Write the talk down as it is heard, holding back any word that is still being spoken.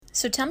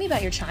So tell me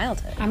about your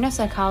childhood. I'm no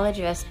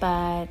psychologist,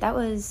 but that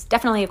was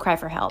definitely a cry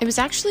for help. It was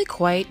actually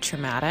quite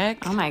traumatic.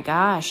 Oh my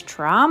gosh,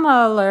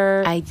 trauma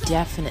alert. I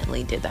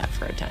definitely did that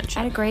for attention.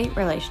 I had a great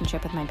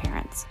relationship with my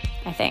parents,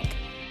 I think.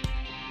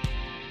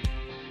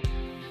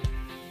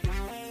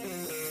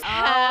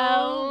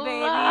 Oh,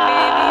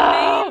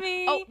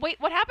 baby. Oh, wait,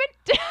 what happened?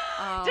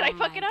 Oh, Did I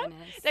fuck my it up?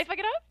 goodness. Did I fuck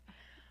it up?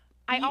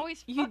 I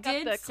always you fuck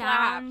did up the clap.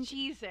 sound-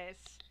 Jesus.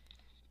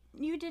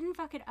 You didn't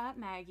fuck it up,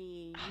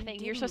 Maggie. Thank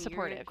you. You're so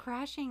supportive. You're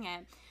crushing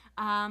it.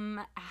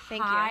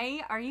 Thank hi.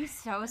 you. Are you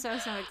so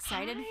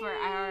excited for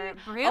our Oh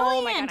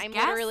brilliant my god, I'm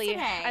guest literally,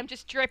 today? I'm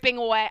just dripping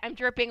wet. I'm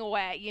dripping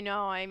wet. You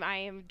know, I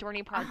am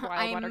Dorney Park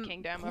Wild Water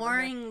Kingdom. I'm over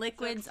here. pouring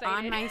liquids So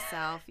on excited.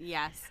 myself.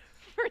 Yes.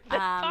 For the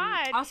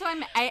pod. Also,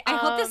 I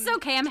hope this is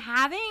okay. I'm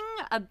having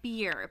a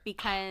beer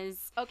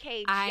because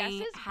Okay, I Jess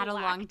is had a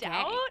long blacked day.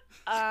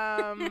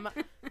 out.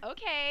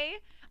 Okay.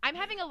 I'm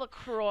having a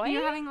LaCroix.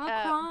 You're having What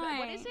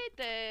LaCroix. is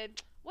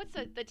it? What's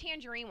the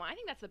tangerine one? I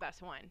think that's the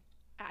best one.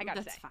 I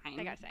gotta that's say. fine.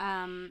 I gotta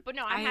say. But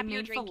no, I I'm happy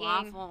you're made drinking.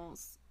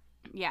 falafels.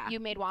 Yeah. You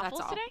made that's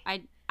waffles all.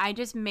 today? I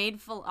just made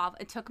falafel.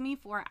 It took me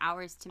 4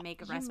 hours to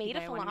make a You recipe made a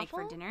that I want to make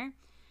for falafel? dinner.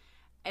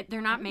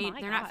 They're not Oh made.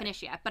 my They're God. not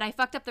finished yet. But I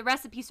fucked up the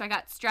recipe, so I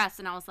got stressed,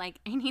 and I was like,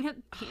 I need a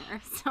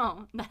beer.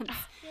 So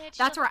Bitch,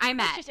 that's where I'm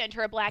let's at. just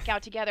enter a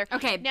blackout together.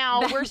 Okay,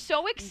 Now back- we're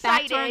so Back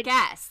excited. to our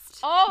guest.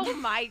 Oh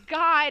my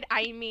God.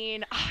 I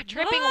mean,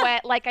 dripping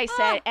wet, like I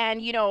said.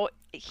 And, you know,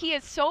 he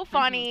is so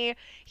funny.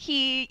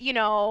 He, you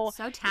know,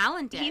 So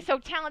talented. he's so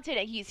talented.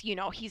 And he's, you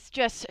know, he's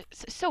just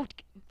so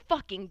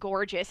fucking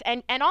gorgeous.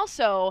 And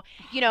also,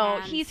 you know,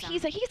 he's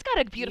Handsome. he's got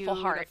a beautiful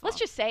heart. Beautiful. Let's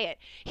just say it.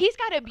 He's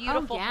got a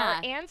beautiful yeah.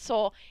 heart and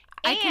soul.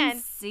 I can And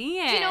see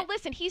it. you know,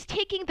 listen, he's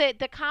taking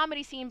the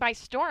comedy scene by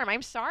storm.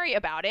 I'm sorry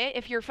about it.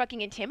 If you're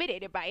fucking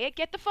intimidated by it,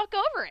 get the fuck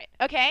over it,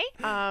 okay?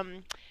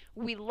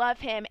 We love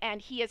him,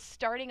 and he is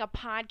starting a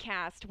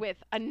podcast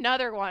with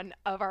another one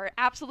of our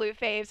absolute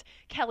faves,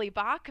 Kelly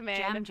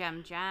Bachman.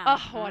 Gem.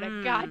 Oh, what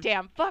a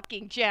goddamn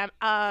fucking gem.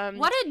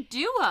 What a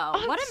duo.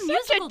 What a such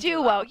musical a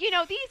duo. You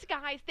know, these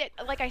guys that,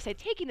 like I said,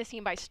 taking the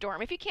scene by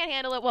storm. If you can't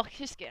handle it, well,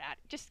 just get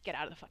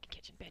out of the fucking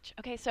kitchen, bitch.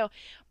 Okay, so,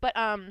 but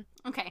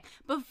Okay,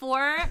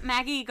 before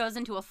Maggie goes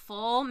into a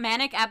full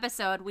manic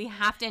episode, we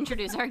have to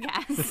introduce our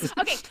guest.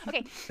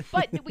 okay,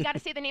 but we got to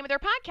say the name of their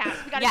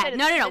podcast. We got to Yeah, say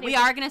no, the name we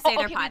of- are gonna say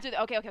their okay, pod. We'll do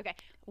okay.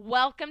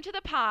 Welcome to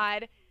the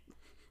pod,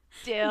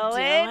 Dylan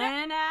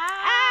Dylan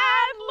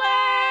Adler.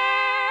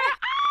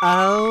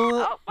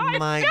 Oh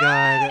my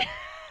god.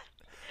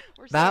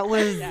 We're so That excited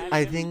was to have I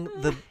you. think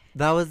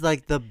that was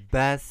like the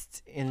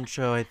best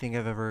intro I think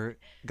I've ever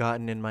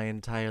gotten in my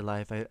entire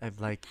life.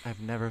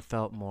 I've never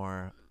felt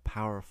more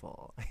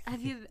powerful.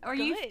 Have you? Do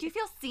Good. you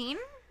feel seen,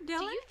 Dylan?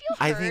 Do you feel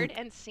I heard think-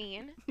 and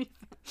seen? I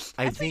That's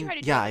what you think try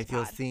to do yeah, on I this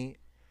feel pod. seen.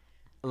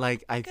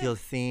 Like I feel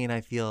seen. I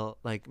feel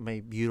like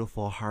my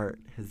beautiful heart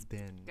has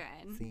been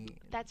Good. seen.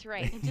 That's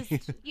right. It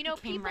just You know,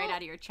 came people. right out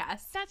of your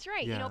chest. That's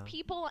right. You know, Yeah.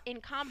 people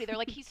in comedy, they're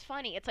like, he's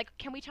funny. It's like,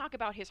 can we talk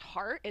about his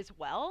heart as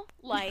well?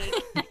 Like,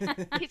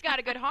 he's got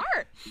a good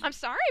heart. I'm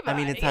sorry about I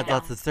mean, it. it's had you know?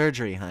 lots of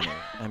surgery, honey.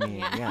 I mean,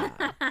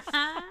 yeah.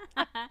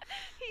 Oh,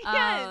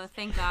 Yes.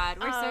 thank God.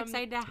 We're so Um,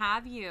 excited to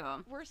have you.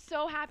 We're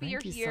so happy Thank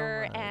you're you so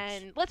here. much.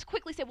 And let's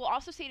quickly say, we'll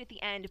also say it at the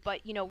end,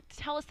 but, you know,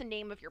 tell us the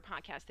name of your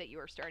podcast that you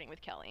are starting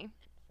with Kelly.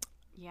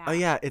 Yeah. Oh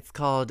yeah, it's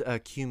called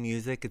Q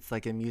Music. It's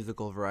like a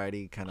musical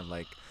variety kind of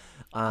like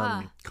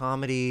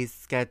comedy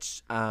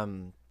sketch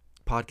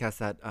podcast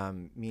that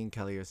me and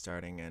Kelly are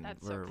starting, and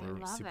That's so we're, cool. we're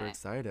Love super it.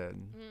 excited.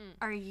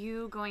 Are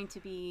you going to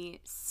be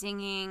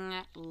singing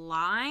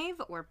live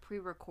or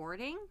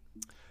pre-recording?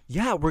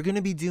 Yeah, we're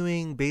gonna be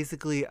doing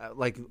basically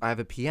like I have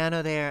a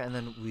piano there, and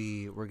then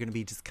we're gonna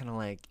be just kind of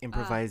like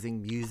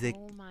improvising music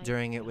Oh my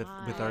during it with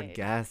our God.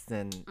 guests,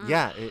 and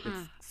yeah, it's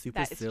super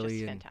That is silly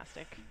just and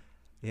fantastic.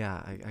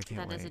 yeah, I can't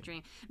That wait. is a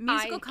dream.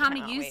 Musical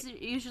comedy cannot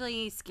wait.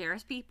 usually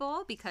scares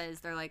people because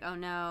they're like, oh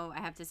no, I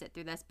have to sit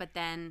through this. But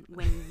then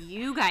when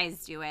you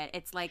guys do it,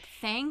 it's like,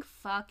 thank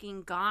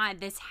fucking God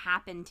this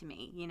happened to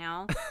me, you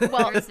know?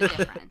 Well, There's the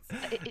difference.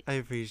 I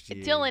appreciate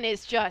you. Dylan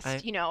is just,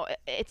 I- you know,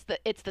 it's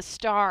the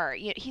star.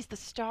 He's the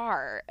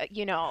star,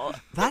 you know.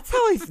 That's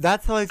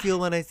how I feel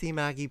when I see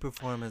Maggie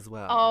perform as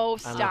well. Oh,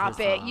 I love stop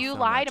her it. songs You so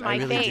lie much. to I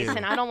my really face, do.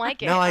 and I don't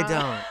like it. No, I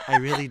don't. I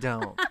really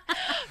don't.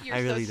 You're I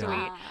really so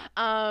don't.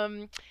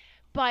 sweet.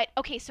 But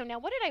okay, so now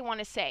what did I want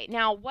to say?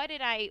 Now what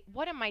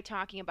am I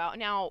talking about?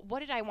 Now what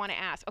did I want to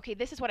ask? Okay,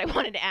 this is what I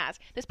wanted to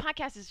ask. This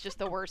podcast is just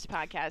the worst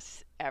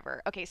podcast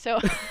ever. Okay, so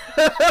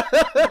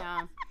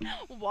No.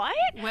 what?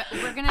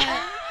 We're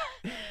gonna.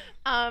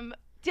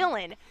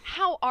 Dylan,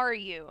 how are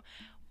you?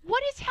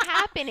 What is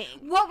happening?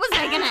 What was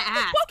I gonna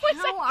ask? What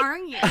was How I- are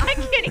you? I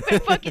can't even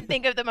fucking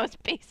think of the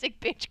most basic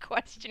bitch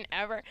question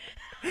ever.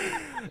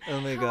 Oh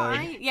my How god.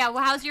 are you? Yeah.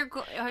 Well, how's your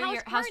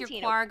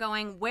quarantine? quar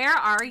going? Where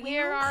are you?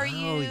 Where are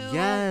Oh, you?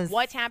 yes.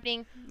 What's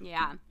happening?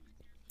 Yeah.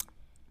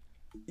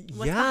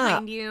 What's yeah.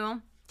 behind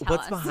you? Tell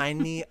What's us. behind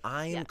me?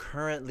 I am Yeah.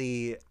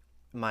 currently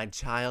my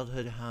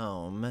childhood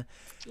home,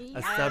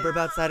 a suburb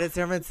outside of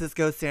San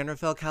Francisco, San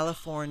Rafael,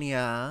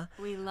 California.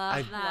 We love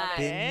I've that.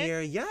 been it.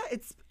 here. Yeah,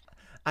 it's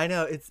I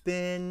know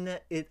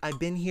I've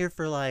been here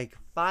for like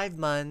 5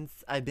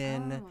 months. I've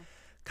been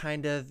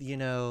kind of,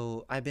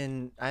 I've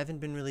been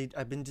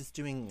just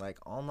doing like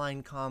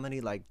online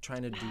comedy, like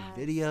trying to do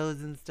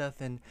videos and stuff,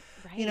 and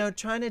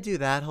trying to do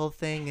that whole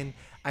thing. And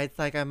it's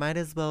like I might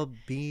as well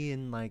be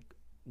in like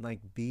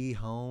be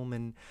home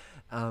and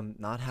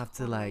not have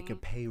to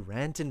like pay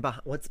rent. And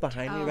what's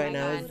behind me right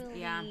now is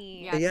Yeah.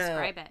 Yeah.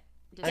 Describe it.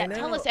 Yeah,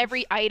 tell us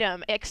every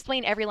item.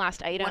 Explain every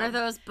last item. What are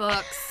those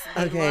books?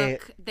 They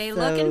so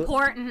look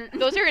important.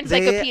 Those are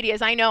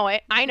encyclopedias. I know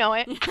it.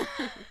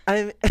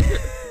 I'm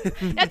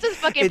That's just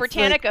fucking It's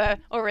Britannica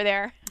over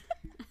there.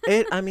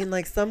 I mean,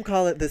 like some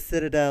call it the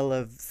Citadel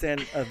of San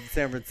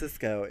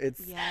Francisco.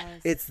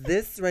 It's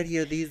this right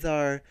here. These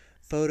are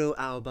photo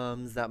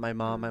albums that my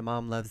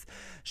mom loves.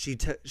 She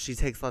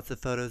takes lots of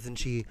photos and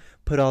she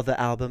put all the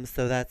albums.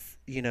 So that's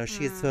she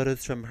has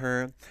photos from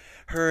her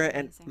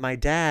and my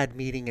dad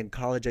meeting in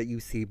college at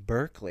UC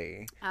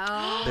Berkeley.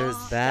 Oh,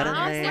 There's that in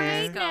there.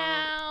 Right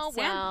now.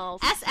 Well,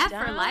 SF for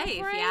stop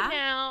life, right yeah.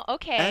 Now.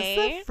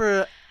 Okay. SF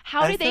for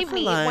How did they SF for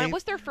meet? life. What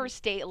was their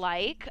first date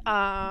like?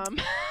 Oh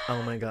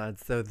my God!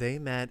 So they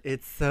met.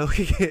 It's so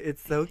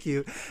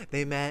cute.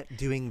 They met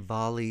doing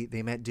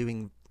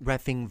reffing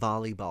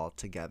volleyball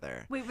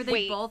together. Wait, were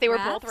they both? They were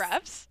refs? both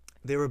refs.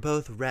 They were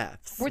both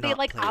refs. Were they not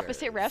like players.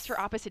 opposite refs for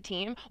opposite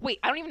team? Wait,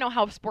 I don't even know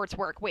how sports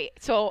work. Wait,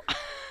 so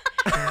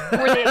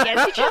were they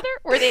against each other?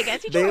 Were they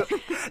against each other?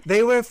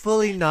 They were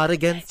fully not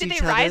against Did each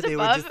they other. rise They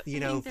above? were just I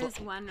think there's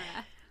one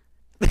ref.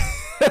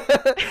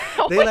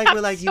 They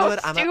were like, you know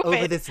what? I'm over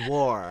stupid. this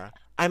war.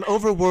 I'm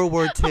over World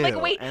War II. I'm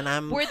like, wait,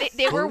 and were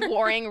they were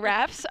warring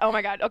refs? Oh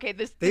my God. Okay,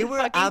 this They were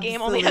fucking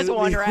game only has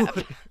one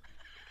absolutely ref.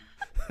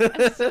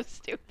 That's so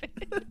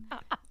stupid.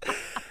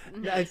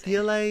 I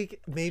feel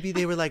like maybe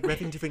they were like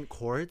reffing different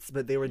courts,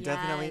 but they were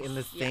definitely in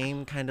the Yes,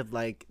 same kind of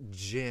like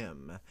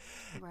gym.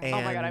 Right. And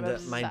Oh my God, I'm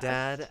my obsessed.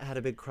 dad had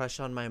a big crush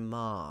on my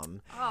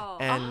mom. Oh.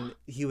 And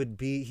he would And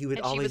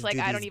she always was like,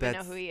 do I these don't even know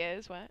bets. who he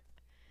is. What?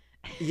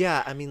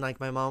 Yeah, I mean, like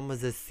my mom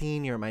was a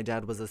senior, my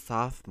dad was a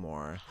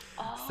sophomore,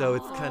 so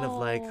it's kind of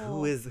like,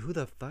 who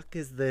the fuck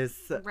is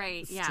this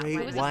Right, yeah, straight right.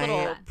 He was this white,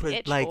 little pr-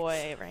 bitch like,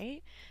 boy,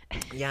 right?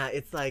 yeah,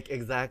 it's like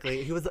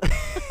exactly he was,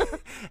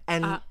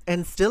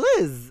 and still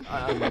is,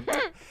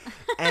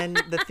 and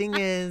the thing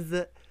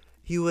is,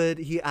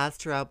 he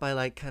asked her out by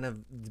like kind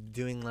of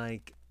doing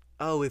like,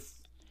 oh,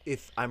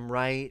 if I'm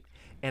right.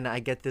 And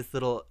I get this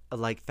little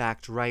like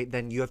fact right,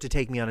 then you have to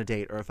take me on a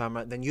date. Or if I'm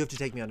right, then you have to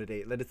take me on a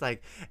date. Then it's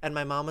like, and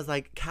my mom was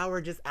like,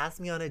 "Coward, just ask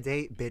me on a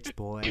date, bitch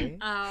boy."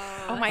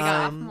 Oh my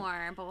God.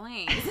 Sophomore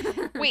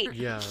boys. Wait,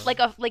 Yeah.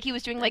 like he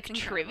was doing like That's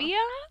incredible. trivia,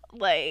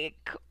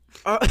 like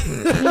I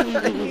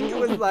think it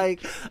was like,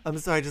 I'm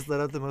sorry, I just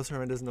let out the most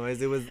horrendous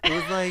noise. It was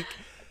like,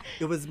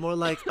 it was more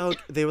like, oh,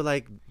 they were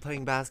like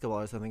playing basketball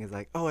or something. It's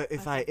like, oh,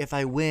 if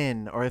I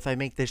win or if I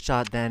make this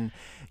shot, then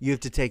you have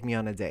to take me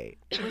on a date.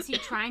 Was he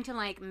trying to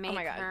like make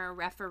my God. her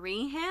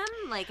referee him?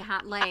 Like,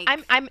 like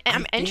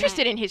I'm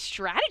interested in his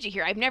strategy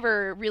here. I've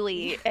never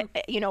really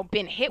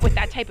been hit with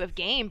that type of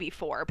game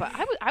before, but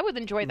I would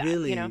enjoy that.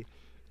 Really? No.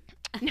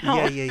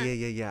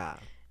 Yeah.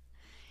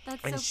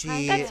 that's and so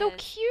she- That's so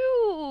precious.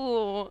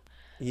 cute.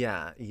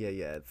 Yeah,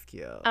 it's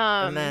cute.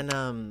 Um, And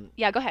then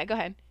Yeah, go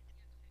ahead.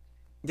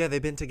 yeah,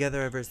 they've been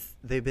together ever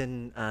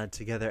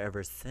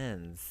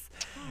since.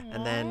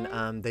 And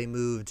then they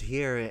moved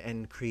here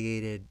and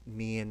created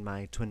me and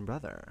my twin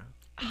brother.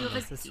 You have my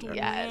a sister. twin.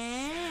 Yes.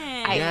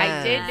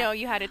 I did know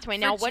you had a twin.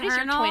 Now, what is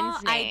your Fraternal,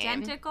 twin's name?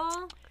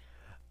 Identical.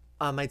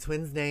 My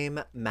twin's name,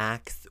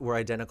 Max. We're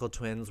identical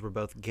twins. We're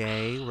both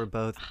gay. We're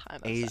both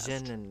I'm Asian,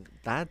 obsessed. and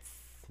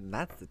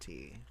that's the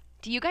tea.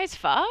 Do you guys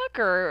fuck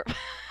or?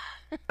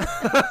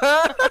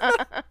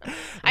 I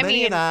Many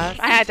mean, of us,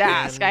 I had to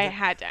ask.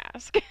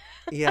 and-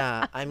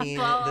 Yeah, I mean,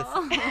 Well.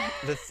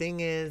 the thing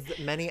is,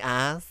 many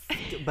asked,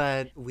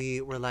 but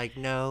we were like,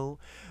 no,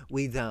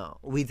 we don't.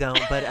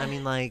 But I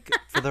mean, like,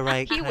 for the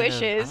right He kind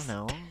wishes. of, I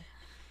don't know.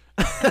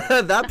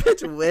 That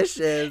bitch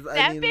wishes.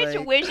 That I mean, bitch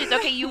like, wishes.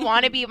 Okay, you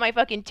want to be my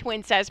fucking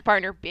twin sex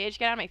partner, bitch?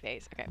 Get out of my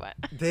face. Okay, what?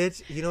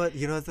 Bitch, you know what?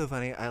 You know what's so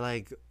funny?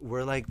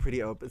 We're like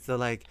pretty open. So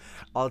like,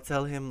 I'll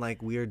tell him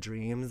like weird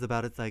dreams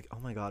about. It's like, oh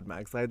my God,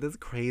 Max, I had this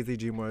crazy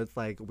dream where it's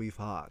like we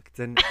fucked,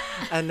 and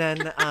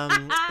then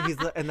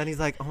he's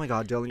like, oh my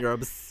God, Dylan, you're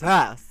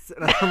obsessed,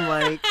 and I'm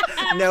like,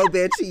 no,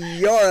 bitch,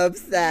 you're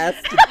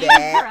obsessed,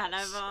 bitch.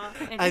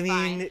 Incredible. It's I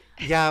fine. mean,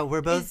 yeah,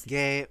 we're both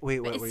gay.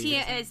 Wait, what? But were is you he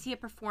gonna say? is he a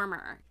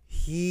performer?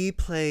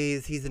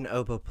 He's an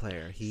oboe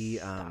player.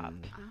 Oh.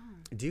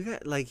 Do you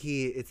get like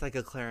it's like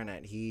a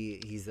clarinet.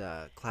 He's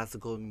a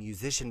classical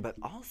musician, but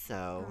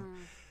also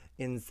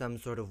in some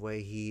sort of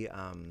way he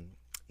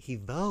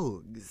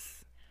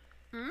vogues.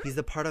 He's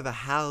a part of a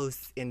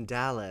house in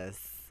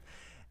Dallas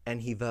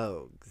and he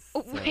vogues.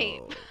 Oh,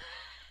 wait.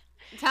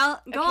 So,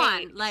 Go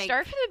Okay, on. Like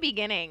start from the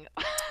beginning.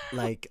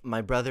 like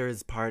my brother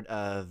is part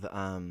of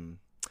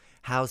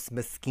House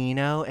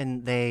Moschino,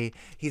 and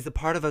he's a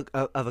part of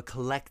a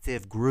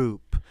collective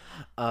group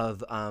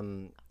of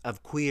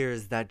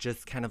queers that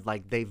just kind of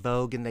like they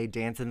vogue and they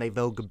dance and they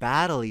vogue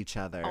battle each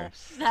other. Oh,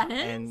 that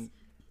is. And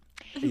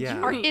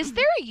Yeah. Is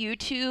there a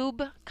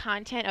YouTube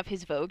content of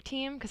his Vogue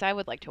team? Because I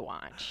would like to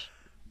watch.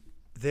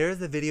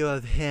 There's a video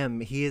of him.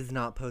 He has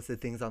not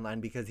posted things online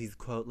because he's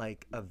quote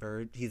like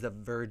he's a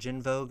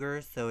virgin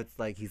voguer, so it's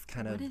like he's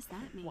kind What of does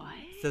that mean? What?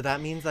 so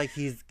that means like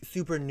he's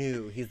super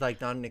new. He's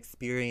like not an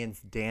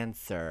experienced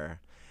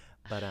dancer.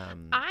 But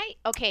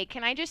Okay,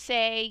 can I just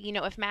say,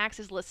 if Max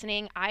is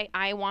listening,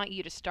 I want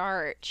you to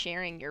start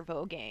sharing your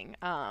voguing.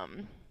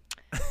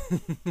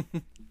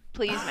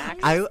 Please,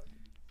 Max.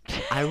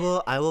 I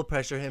will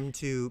pressure him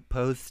to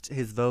post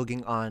his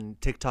voguing on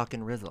TikTok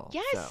and Rizzle.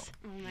 Yes. So,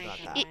 Oh my Got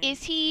god. that.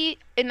 Is he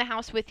in the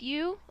house with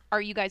you?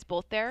 Are you guys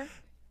both there?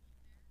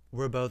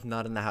 we're both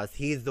not in the house.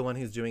 He's the one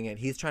who's doing it.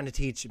 He's trying to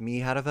teach me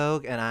how to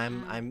vogue, and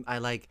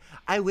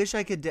I wish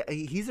I could.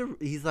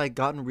 He's like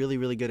gotten really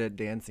really good at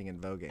dancing and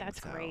voguing.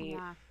 That's so, great.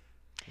 Yeah.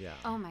 Yeah.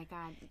 Oh my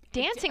god.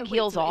 Dancing Wait,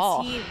 heals so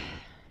all.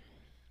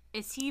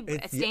 Is he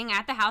It's- staying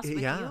at the house with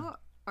yeah. you,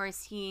 or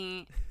is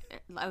he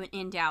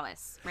in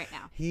Dallas right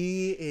now?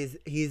 He's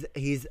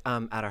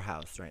at our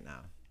house right now.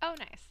 Oh,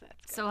 nice. That's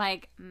good. So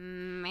like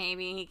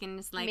maybe he can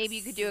just like Maybe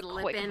you could do a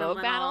slip quick in Vogue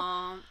a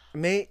battle?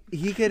 little-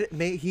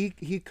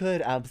 He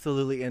could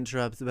absolutely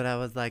interrupt, but I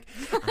was like,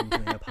 I'm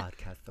doing a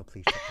podcast, so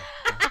please shut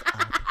the fuck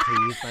up.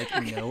 Please,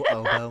 like, no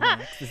oboe,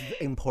 Max. This is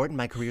important.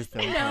 My career's so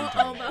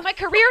important. My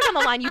career's on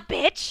the line, you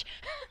bitch.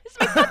 This is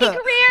my fucking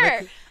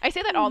career. I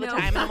say that all the No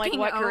time, and I'm like, fucking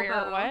what career?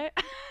 oboe.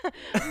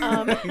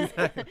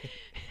 What?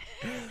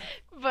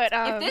 But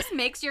If this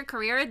makes your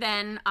career,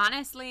 then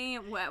honestly,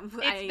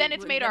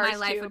 it's made my ours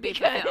life too, would be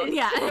because fulfilled.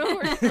 Yeah.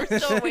 we're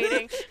still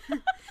waiting.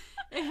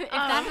 If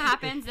that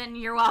happens, then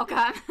you're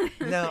welcome.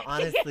 No,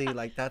 honestly,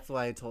 like that's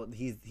why I told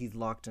he's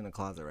locked in a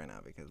closet right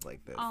now because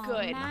like this. Oh,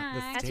 Good.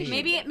 Max. stage.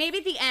 Maybe at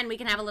the end we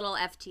can have a little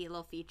FT, a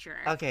little feature.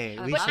 Okay,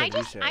 of we But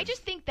us. should. I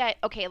just think that,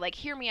 okay, like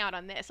hear me out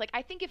on this. Like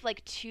I think if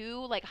like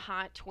two like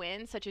hot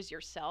twins such as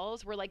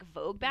yourselves were like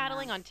Vogue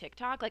battling on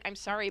TikTok, like I'm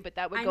sorry, but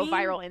that would I go mean-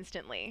 viral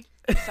instantly.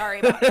 Sorry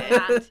about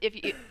it. If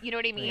you know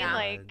what I mean? Yeah.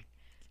 Like,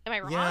 am I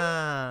wrong?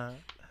 Yeah.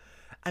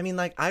 I mean,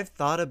 like I've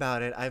thought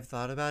about it,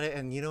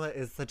 and you know what?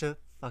 It's such a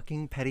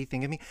fucking petty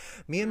thing of me.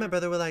 Me and my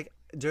brother were like,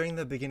 during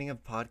the beginning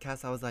of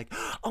podcasts, I was like,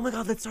 oh my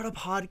god, let's start a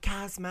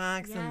podcast,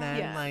 Max. And then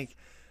Yes. like,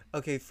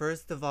 okay,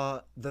 first of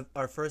all,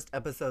 our first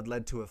episode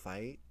led to a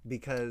fight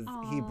because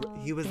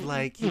he was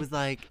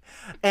like,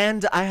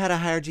 and I had a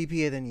higher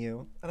GPA than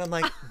you, and I'm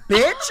like,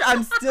 bitch,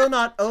 I'm still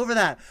not over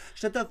that.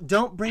 Shut the.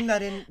 Don't bring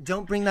that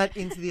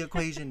into the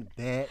equation,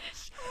 bitch.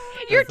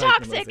 You're That's,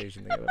 like, the most toxic.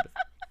 Asian thing I've ever said.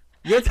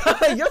 You're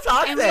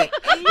toxic.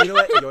 You know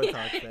what? You're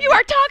toxic. You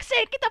are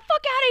toxic. Get the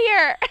fuck out of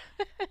here.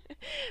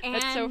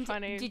 That's so And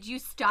funny. Did you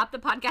stop the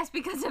podcast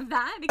because of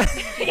that? Because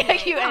Yeah,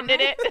 you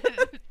ended it.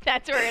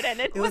 That's where it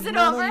ended. Was it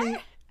not over? Only,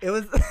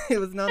 it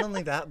was not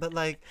only that, but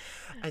like,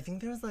 I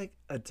think there was like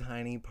a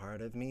tiny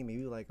part of me,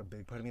 maybe like a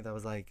big part of me that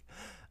was like,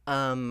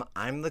 I'm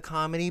the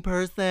comedy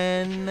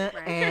person,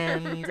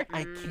 and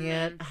I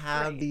can't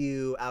have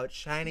you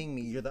outshining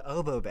me. You're the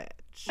oboe bitch.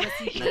 Was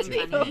he That's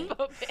being your funny?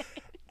 thing.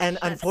 And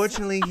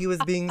unfortunately, he was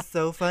being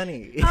so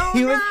funny. Oh,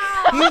 he was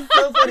no.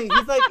 so funny.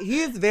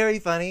 He is very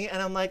funny,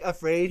 and I'm like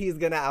afraid he's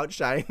gonna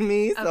outshine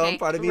me. So Okay,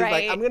 part of me is like,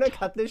 right. I'm gonna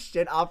cut this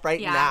shit off right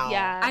Yeah, now.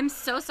 yeah. I'm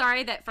so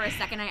sorry that for a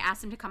second I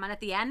asked him to come on at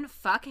the end.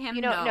 Fuck him.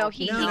 You know, no,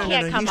 he No,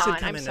 can't come he should on.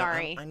 come I'm in.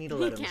 sorry. I need to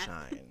let He him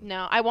can't. shine.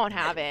 No, I won't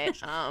have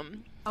it.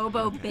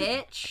 Oboe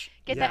bitch.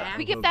 Get Yeah, that.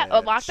 We get oboe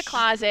that. Lock the bitch.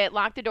 closet.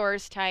 Lock the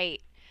doors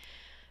tight.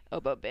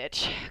 Oboe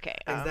bitch. Okay.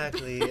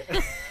 Exactly.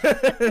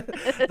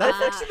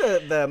 That's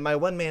actually the my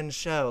one man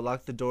show.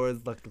 Lock the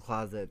doors, lock the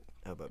closet.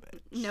 Oboe bitch.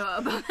 No,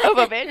 oboe.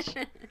 Oboe bitch.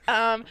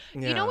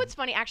 You Yeah. know what's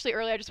funny? Actually,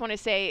 earlier I just want to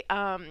say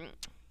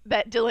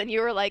that Dylan,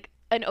 you were like,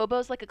 an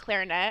oboe's like a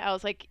clarinet. I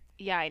was like,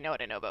 yeah, I know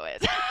what an oboe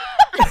is.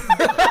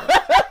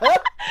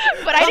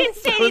 But I didn't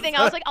say so anything. I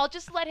was sorry. like, I'll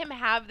just let him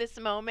have this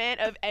moment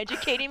of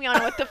educating me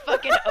on what the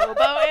fucking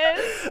oboe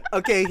is.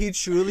 Okay, he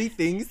truly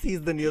thinks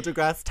he's the Neil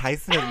deGrasse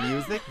Tyson of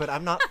music, but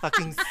I'm not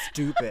fucking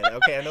stupid.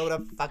 Okay, I know what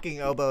a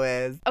fucking oboe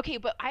is. Okay,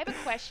 but I have a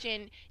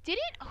question.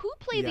 Who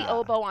played the Yeah.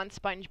 oboe on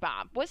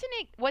SpongeBob?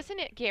 Wasn't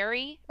it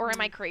Gary, or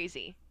am I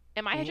crazy?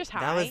 Am I just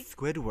high? That was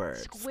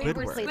Squidward.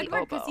 Squidward played the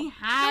Squidward, because oboe. he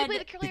had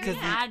played the clarinet. Because he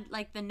had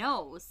like the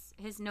nose.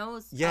 His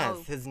nose. Yes,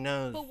 oh. his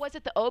nose. But was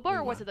it the oboe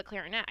or was Yeah. it the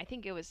clarinet? I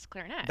think it was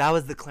clarinet. That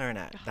was the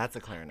clarinet. That's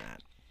a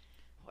clarinet.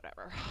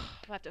 Whatever.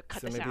 We'll have to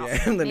cut So this maybe out.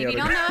 I am the Maybe Neil you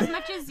don't deGrasse. know as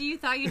much as you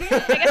thought you did. I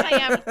guess I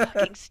am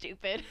fucking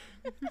stupid.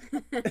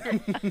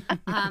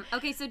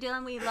 Okay, so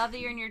Dylan, we love that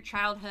you're in your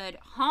childhood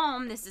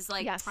home. This is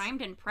like Yes.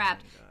 primed and prepped.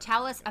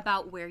 Tell us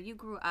about where you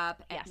grew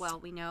up. Yes. Well,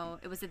 we know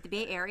it was at the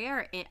Bay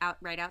Area or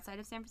right outside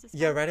of San Francisco.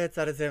 Yeah, right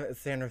outside of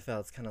San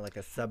Rafael. It's kind of like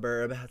a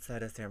suburb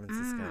outside of San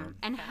Francisco.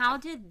 And how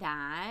did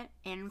that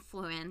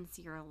influence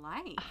your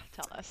life?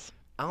 Tell us.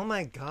 Oh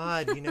my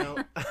God,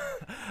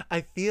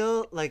 I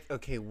feel like,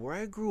 okay, where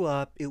I grew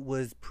up, it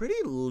was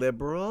pretty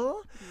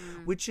liberal,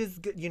 which is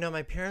good.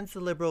 My parents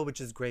are liberal,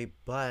 which is great,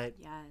 but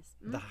Yes.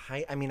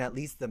 at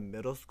least the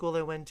middle school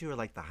I went to, or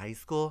like the high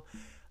school,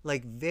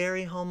 like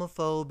very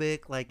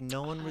homophobic, like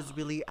no one was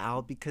really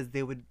out because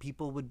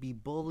people would be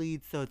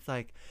bullied. So it's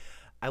like,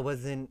 I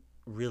wasn't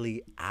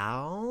really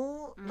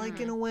out, like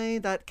in a way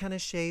that kind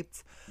of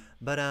shaped.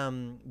 But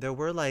there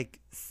were like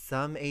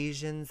some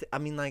Asians. I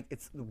mean, like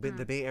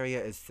the Bay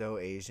Area is so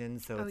Asian,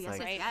 so Oh it's yes,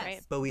 like. yes, yes.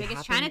 right. But we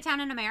Biggest happen-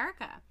 Chinatown in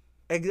America.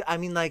 I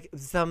mean, like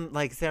some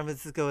like San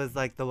Francisco is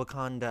like the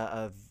Wakanda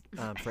of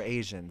for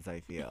Asians. I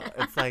feel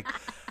it's like,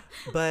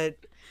 but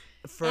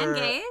for And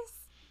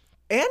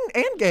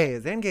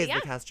gays. and gays Yeah.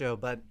 the Castro,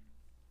 but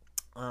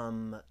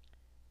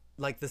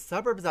like the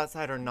suburbs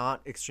outside are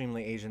not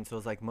extremely Asian, so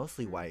it's like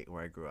mostly white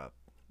where I grew up.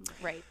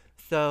 Right.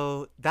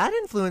 So that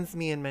influenced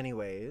me in many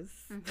ways.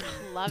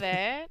 Love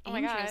it. Oh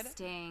my god.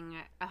 Interesting.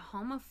 A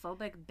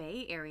homophobic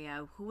Bay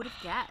Area. Who would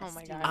have guessed? Oh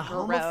my you God.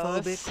 know? A Gross.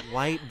 homophobic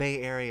white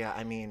Bay Area.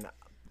 I mean,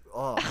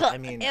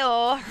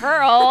 Ew,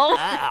 hurl.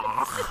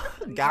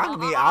 got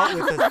me out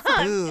with a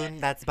spoon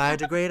that's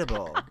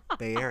biodegradable.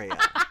 Bay Area.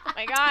 Oh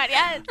my god,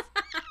 yes.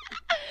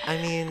 I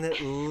mean,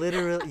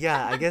 literally,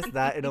 yeah. I guess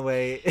that in a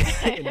way I'm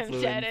dead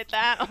influenced at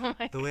that. Oh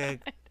my the way.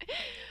 god.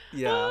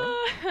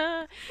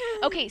 Yeah.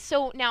 Okay,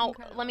 so now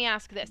let me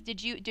ask this: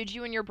 Did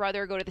you and your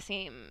brother go to the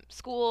same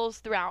schools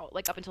throughout,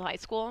 like up until high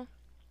school?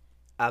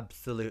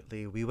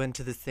 Absolutely. We went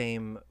to the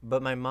same,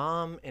 but my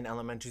mom in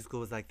elementary school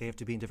was like, they have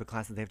to be in different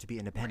classes. They have to be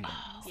independent.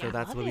 So yeah.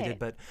 that's Love what we it. did.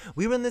 But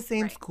we were in the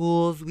same Right.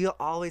 schools. We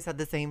always had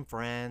the same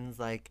friends.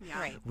 Like Yeah.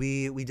 Right.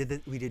 we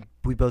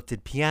both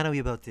did piano.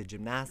 We both did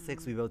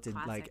gymnastics. We both did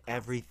Classic, like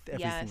classic. every single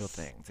Yes.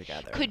 thing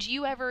together. Could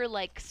you ever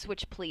like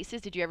switch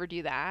places? Did you ever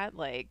do that?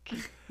 Like,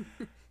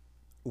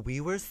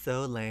 We were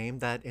so lame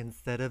that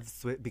instead of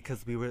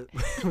because we were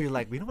we were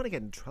like, we don't want to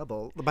get in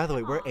trouble. By the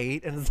way, we're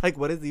 8 and it's like,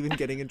 what is even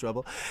getting in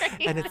trouble?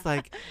 And it's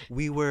like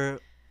we were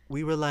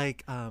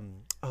like,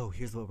 oh,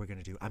 here's what we're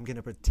gonna do. I'm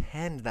gonna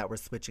pretend that we're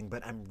switching,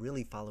 but I'm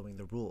really following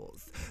the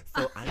rules.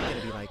 So I'm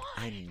gonna be like,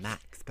 I'm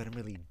Max, but I'm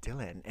really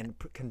Dylan, and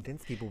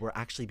convince people we're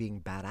actually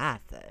being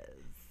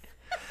badasses.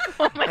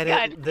 oh my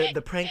And god,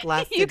 the prank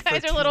lasted you for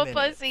guys are 2 little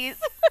minutes. pussies.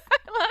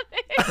 I love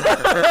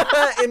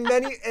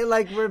it. and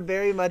like we're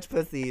very much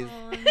pussies.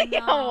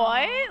 Yeah,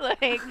 what?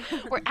 Like,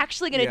 we're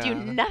actually gonna do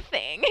Yeah.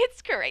 nothing.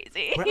 It's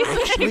crazy. We're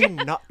actually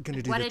not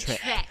gonna do What the a trick.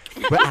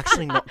 trick. We're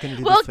actually not gonna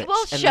do We'll- the switch.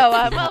 we'll and show let's see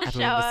up, how we'll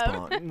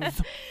everyone show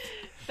responds.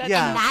 That's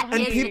Yeah, That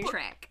and is people- the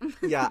trick.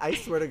 Yeah, I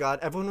swear to God,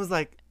 everyone was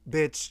like,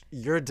 "Bitch,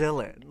 you're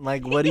Dylan."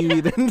 Like, what are you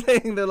even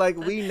saying? They're like,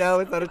 "We know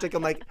it's not a trick."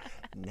 I'm like,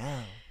 "No,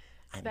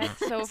 I'm That's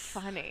not." so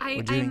funny.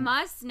 I doing-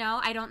 must know.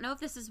 I don't know if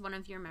this is one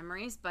of your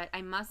memories, but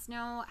I must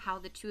know how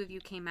the two of you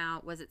came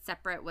out. Was it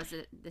separate? Was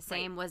it the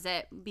same? Was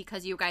it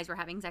because you guys were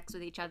having sex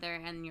with each other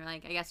and you're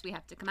like, I guess we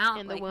have to come out?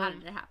 In the Like, how womb.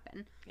 did it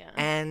happen? Yeah.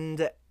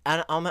 And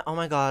oh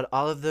my God,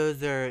 all of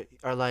those are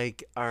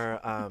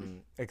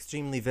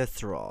extremely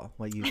visceral.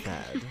 What you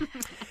said.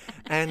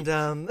 And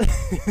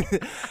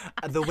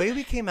the way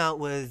we came out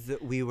was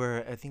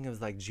I think it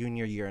was like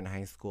junior year in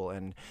high school,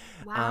 and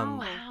Wow.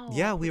 Wow.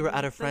 yeah, we were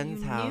at a But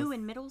friend's you house. knew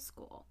in middle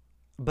school.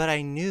 But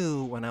I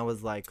knew when I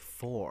was like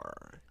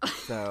 4.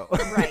 So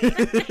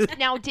Right.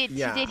 Now, did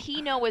Yeah.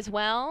 he know as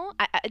well?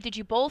 Did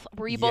you both?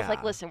 Were you both like,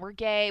 Yeah. listen, we're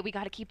gay. We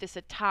got to keep this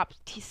a top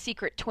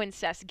secret,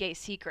 twincest gay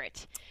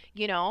secret.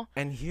 You know?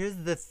 And here's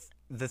the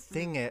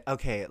thing.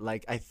 Okay,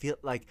 like I feel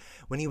like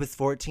when he was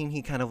 14,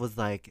 he kind of was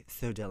like,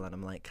 so Dylan,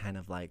 I'm like kind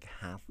of like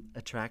half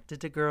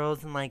attracted to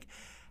girls and like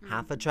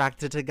half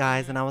attracted to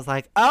guys, and I was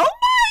like, oh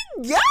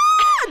my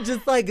God,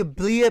 just like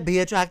be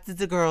attracted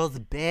to girls,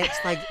 bitch.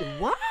 Like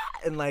what?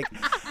 And like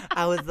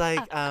I was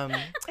like,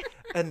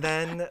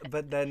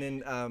 but then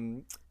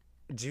in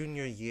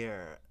junior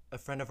year, a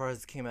friend of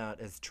ours came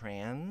out as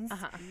trans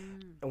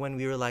when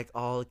we were like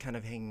all kind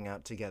of hanging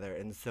out together.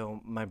 And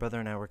so my brother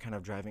and I were kind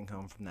of driving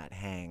home from that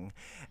hang.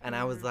 And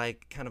I was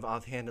like, kind of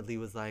offhandedly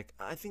was like,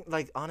 I think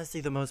like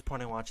honestly the most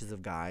porn I watch is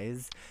of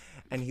guys.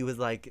 And he was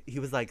like,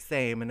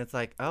 same. And it's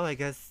like, oh, I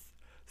guess,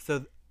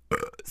 so,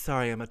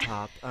 sorry, I'm a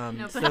top. So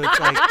it's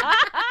like,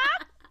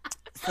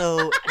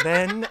 so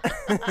then,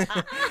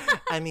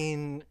 I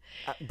mean,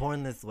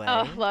 born this way.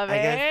 Oh, love I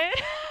it.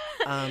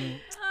 guess,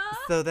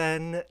 so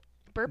then,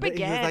 Burp he was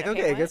again. like,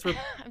 okay, I what? guess we're-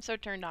 I'm so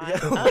turned on.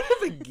 yeah,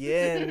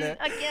 again.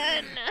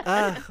 Again.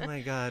 Oh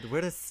my God,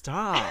 where to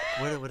stop?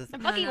 Where to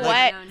I'm No, fucking no,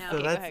 wet. no, no. So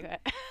Okay, that's- go ahead, go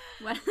ahead.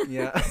 What?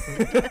 Yeah.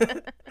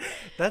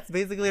 That's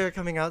basically our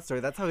coming out story.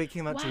 That's how we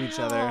came out to each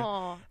other.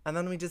 Wow. And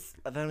then we In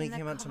the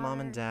came out to mom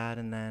and car. dad,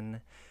 and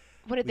then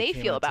What did we they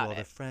came feel out to about all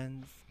the it?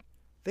 friends.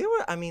 They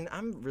were, I mean,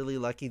 I'm really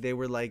lucky. They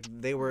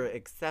were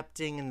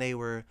accepting, and they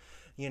were,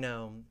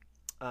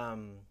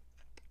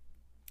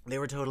 they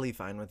were totally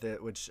fine with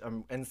it, which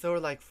and so were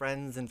like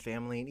friends and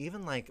family, and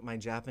even like my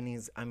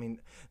Japanese. I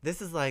mean,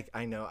 this is like,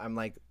 I know I'm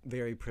like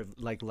very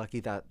lucky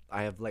that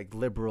I have like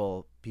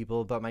liberal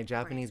people, but my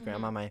Japanese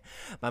grandma,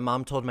 my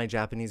mom told my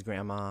Japanese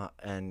grandma,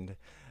 and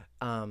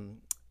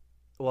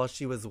while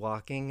she was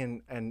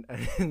walking,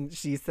 and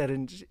she said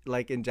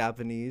in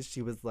Japanese,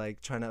 she was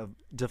like trying to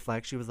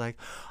deflect. She was like,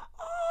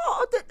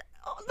 oh, look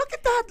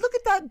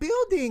at that, that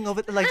building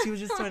over there. Like, she was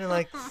just trying to,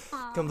 like,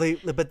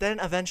 completely. But then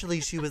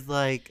eventually she was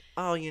like,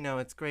 oh, you know,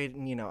 it's great.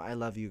 And, you know, I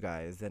love you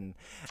guys. And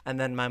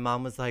then my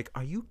mom was like,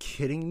 are you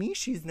kidding me?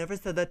 She's never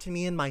said that to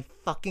me in my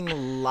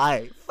fucking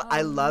life.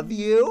 I love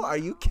you. Are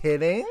you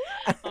kidding?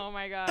 Oh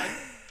my God.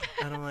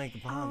 And I'm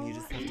like, Mom, you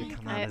just have to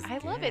come out as I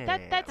love it.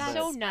 gay." That's But-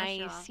 so special.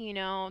 nice. You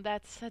know,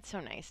 that's so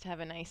nice to have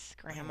a nice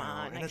I grandma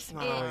know, and next it's to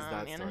not mom. always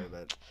that you know? story,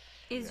 but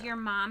Is Yeah. your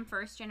mom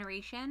first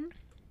generation?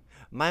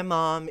 my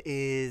mom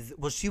is,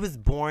 well, she was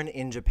born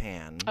in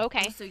Japan.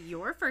 Okay. So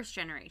you're first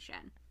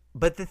generation.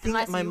 But the thing,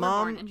 Unless my you were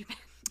born mom, in Japan.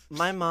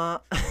 my mom,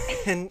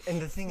 and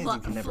the thing is, you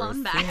can never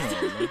Flown back.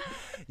 assume.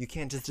 You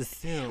can't just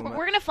assume.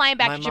 We're gonna fly him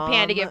back My to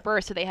Japan to mom- give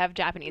birth so they have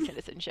Japanese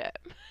citizenship.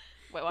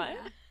 Wait, what?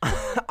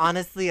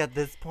 Honestly, at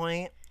this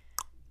point,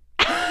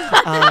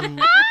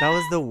 that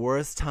was the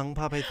worst tongue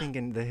pop, I think,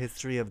 in the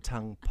history of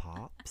tongue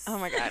pops. Oh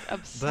my God,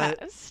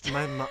 But obsessed.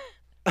 my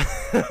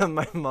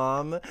my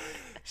mom,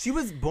 she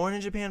was born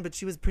in Japan, but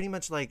she was pretty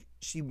much like,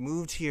 she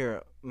moved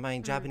here. My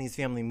Japanese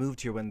family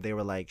moved here when they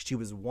were like, she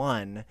was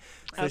 1.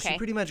 So she Okay.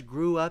 pretty much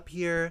grew up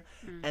here.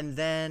 And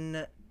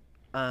then,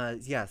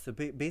 yeah, so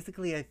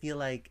basically I feel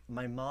like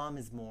my mom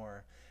is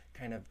more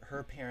kind of,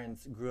 her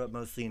parents grew up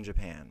mostly in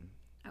Japan.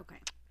 Okay.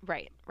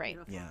 Right.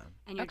 Beautiful. Yeah.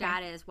 And your Okay.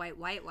 dad is white.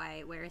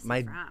 Where is he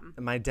My from?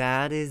 my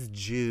dad is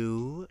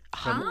Jew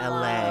from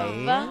Love.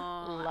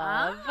 LA.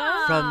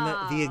 Love.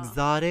 From the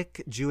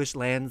exotic Jewish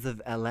lands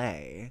of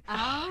LA.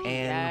 Oh,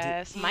 And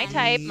Yes, my he-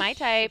 type, my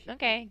type.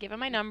 Okay, give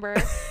him my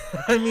number.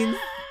 I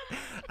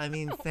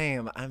mean,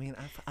 same. I mean,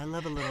 I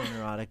love a little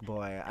neurotic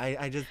boy.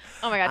 I just.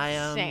 Oh my God,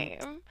 I,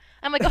 same.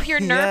 I'm like, oh,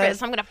 you're nervous.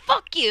 Yes. I'm gonna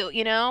fuck you.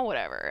 You know,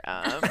 whatever.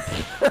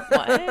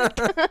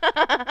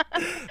 What?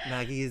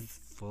 Maggie is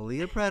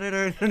fully a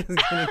predator. Just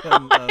kidding,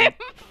 I'm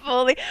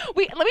fully.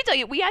 Let me tell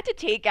you, we had to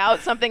take out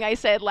something I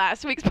said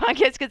last week's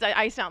podcast because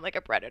I sound like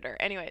a predator.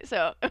 Anyway,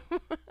 so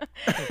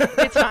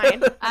it's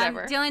fine.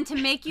 Whatever. Dylan, to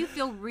make you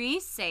feel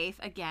safe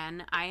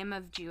again, I am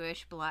of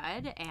Jewish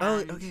blood, and Oh,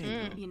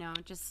 okay. you know,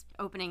 just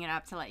opening it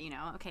up to let you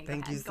know. Okay,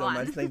 Thank go you ahead. so Go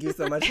much. on. Thank you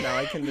so much. Now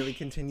I can really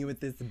continue with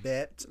this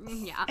bit.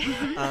 Yeah.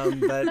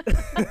 But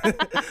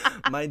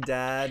my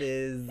dad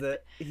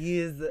he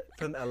is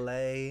from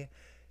LA.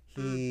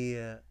 He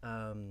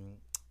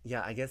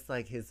yeah, I guess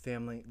like his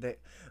family they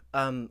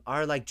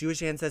are like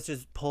Jewish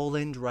ancestors,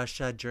 Poland,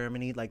 Russia,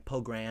 Germany, like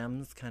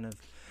pogroms kind of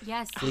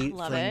Yes. fleeing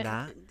love it.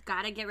 that.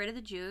 Gotta get rid of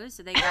the Jews,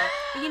 so they go.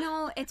 But you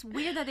know, it's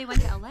weird that they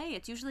went to LA.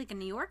 It's usually like a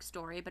New York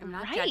story, but I'm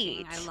not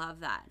judging. I Right. love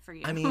that for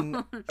you. I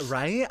mean,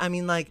 right? I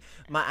mean, like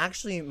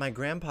my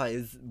grandpa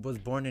was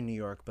born in New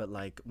York, but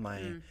like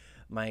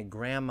my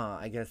grandma,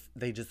 I guess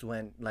they just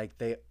went like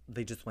they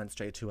just went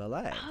straight to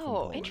LA. from Oh,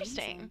 Poland.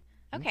 interesting.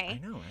 I Okay.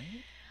 know,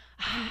 right?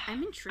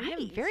 I'm intrigued.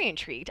 I'm very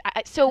intrigued.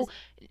 So,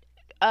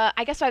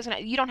 I guess I was gonna.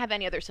 You don't have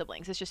any other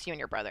siblings. It's just you and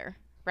your brother,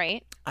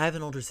 right? I have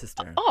an older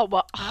sister. Oh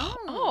well.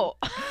 Oh.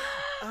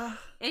 Oh.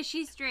 Is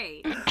she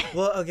straight?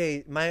 Well,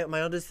 okay, my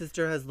older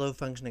sister has low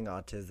functioning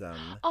autism.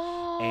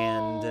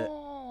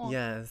 Oh.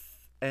 Yes.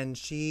 And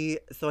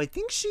so I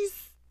think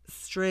she's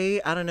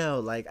straight. I don't know.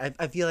 Like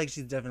I feel like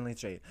she's definitely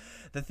straight.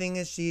 The thing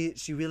is she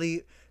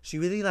really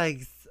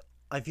likes,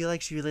 I feel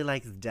like she really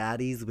likes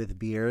daddies with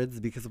beards,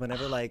 because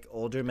whenever like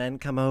older men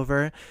come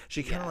over,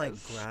 she kind of like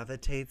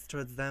gravitates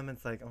towards them.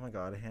 It's like, oh my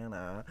God,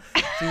 Hannah.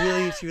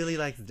 She really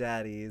likes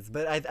daddies,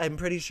 but I'm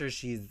pretty sure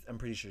she's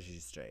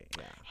straight.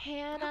 Yeah.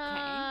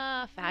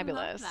 Hannah.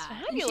 Fabulous. I love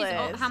that. And she's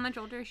Fabulous. how much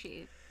older is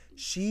she?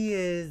 She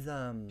is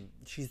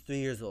she's 3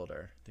 years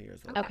older. 3 years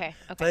older. Okay.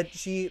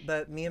 Okay.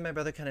 But me and my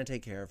brother kind of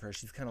take care of her.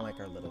 She's kind of like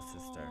our little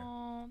sister.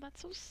 Oh,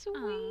 that's so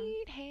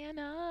sweet,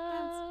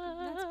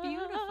 Hannah. That's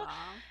beautiful.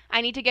 I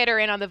need to get her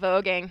in on the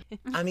voguing.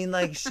 I mean,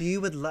 like she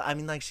would. I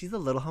mean, like she's a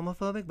little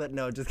homophobic, but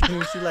no, just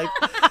kidding.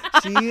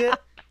 She.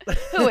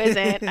 Who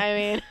isn't? I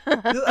mean,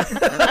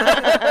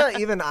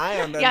 Even I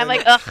am. yeah, I'm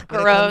like, ugh,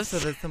 When it gross.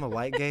 comes to some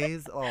white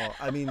gays. Oh,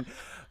 I mean,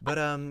 but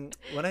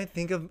when I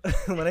think of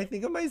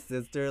my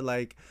sister,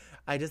 like,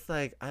 I just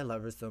like, I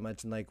love her so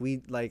much, and like we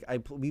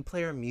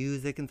play her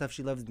music and stuff.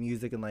 She loves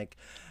music, and like,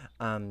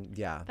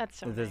 yeah. That's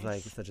so There's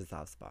like nice. such a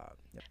soft spot.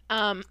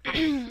 Yeah.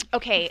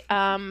 Okay.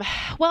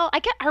 Well,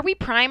 I we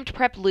primed,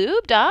 prep,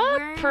 lubed up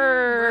We're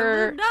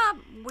for lubed up.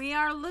 We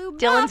are lubed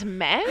Dylan's up.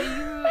 men.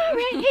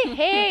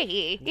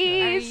 Hey,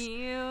 Are he's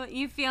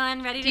you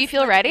feeling ready? Do to you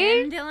feel slip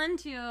ready? in,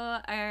 Dylan,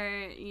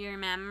 to your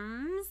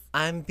memes?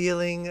 I'm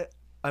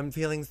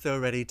feeling so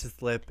ready to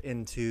slip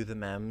into the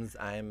memes.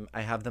 I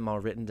have them all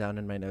written down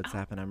in my notes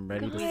app, and I'm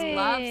ready to good. slip.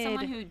 Love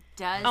someone who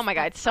does. Oh my the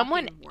God,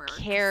 someone fucking work.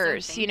 So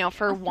cares. thank You know,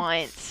 for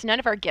once, none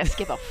of our guests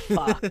give a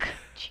fuck.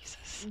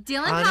 Jesus.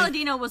 Dylan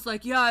Palladino was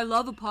like, yeah, I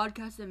love a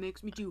podcast that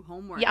makes me do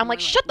homework. Yeah, I'm And like,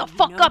 we're shut the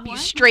well, fuck up, you what?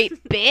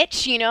 straight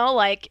bitch. You know,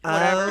 like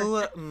whatever.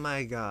 Oh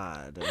my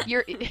God.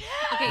 You're.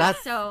 Okay,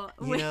 That's so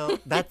you know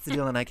that's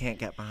Dylan I can't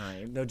get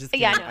behind. No, just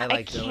kidding. Yeah, no, I I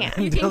like can't.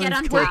 Dylan. You can get Dylan's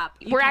on great. top.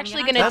 You We're can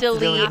actually get gonna on That's top. Dylan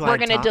delete. who We're I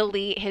gonna talk.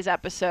 delete his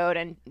episode,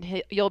 and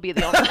you'll be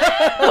the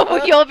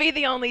only. You'll be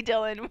the only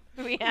Dylan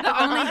we have.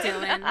 The only on.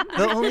 Dylan.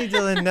 The only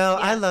Dylan. No,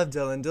 I love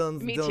Dylan.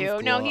 Dylan's Me Dylan's too.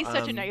 Cool. No, he's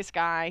such a nice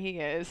guy. He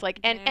is like,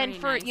 and Very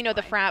for nice the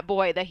boy. frat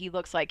boy that he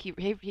looks like,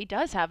 he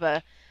does have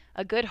a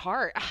good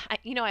heart.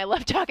 I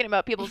love talking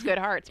about people's good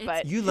hearts,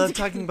 but You love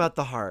talking about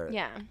the heart.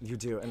 Yeah. You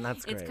do, and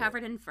that's great. It's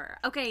covered in fur.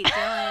 Okay,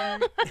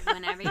 Dylan,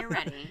 whenever you're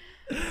ready,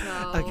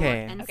 go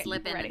Okay. and Okay,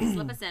 slip in. ready.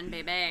 Slip us in,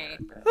 baby.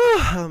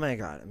 Oh my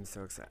God, I'm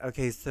so excited.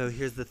 Okay, so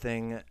here's the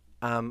thing.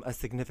 A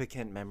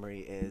significant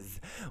memory is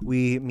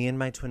me and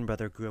my twin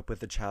brother grew up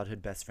with a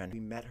childhood best friend. We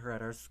met her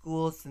at our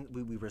school since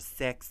we were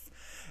 6,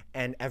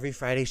 and every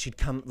Friday she'd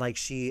come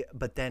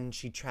but then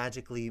she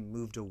tragically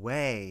moved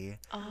away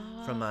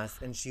from us,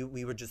 and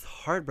we were just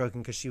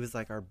heartbroken because she was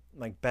like our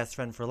best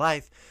friend for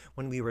life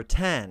when we were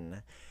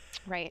 10.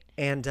 right.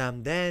 And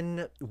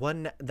then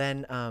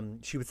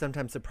she would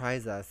sometimes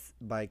surprise us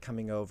by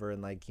coming over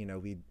and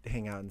we'd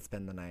hang out and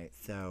spend the night.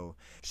 So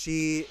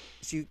she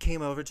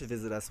came over to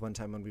visit us one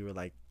time when we were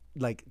like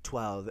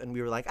 12, and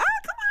we were like, come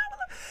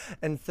on.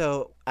 And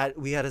so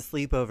we had a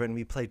sleepover and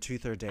we played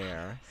Truth or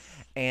Dare.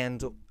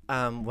 And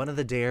one of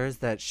the dares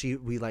that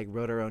we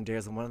wrote our own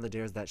dares, and one of the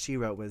dares that she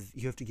wrote was,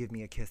 you have to give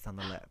me a kiss on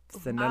the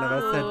lips. And none of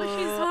us said, Oh,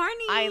 she's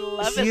horny. I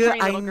love this she, horny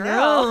I little girl.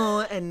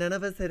 know, and none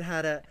of us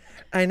had a.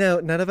 I know,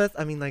 none of us.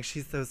 I mean,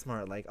 she's so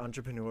smart,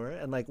 entrepreneur,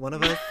 and one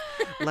of us,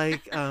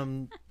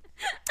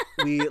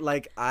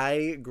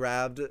 I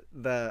grabbed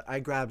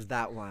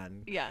that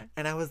one. Yeah.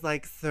 And I was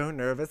so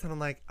nervous, and I'm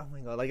like, oh my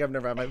God, I've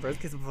never had my first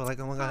kiss before, oh my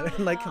God,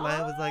 and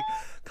Kamaya was like,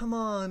 come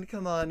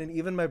on, and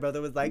even my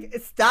brother was like,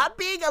 stop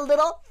being a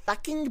little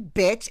fucking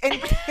bitch and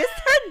kiss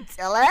her,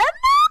 Dylan.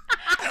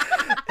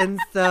 And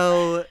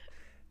so.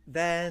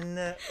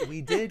 Then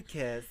we did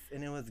kiss,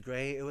 and it was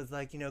great. It was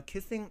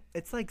kissing,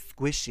 it's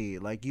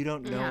squishy. You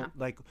don't know,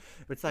 Yeah.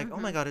 it's oh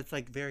my God, it's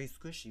very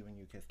squishy when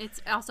you kiss.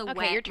 It's also Okay,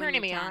 wet. you're when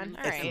turning me can, on. for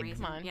All some right,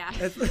 reason. come on. Yeah.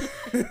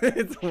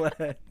 It's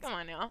wet Come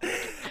on now.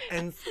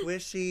 and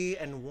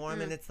squishy and warm,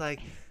 and it's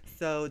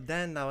so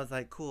then I was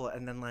cool,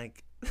 and then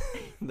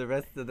the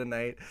rest of the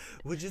night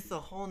was just a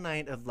whole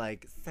night of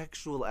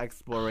sexual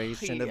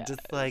exploration of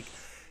just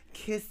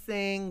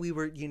kissing. We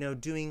were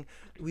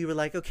we were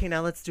okay,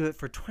 now let's do it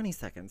for 20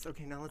 seconds.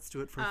 Okay, now let's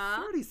do it for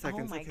 30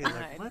 seconds. my Okay,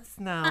 God. let's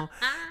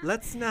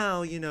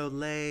now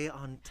lay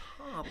on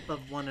top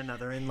of one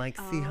another and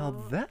see how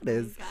that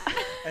is.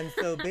 And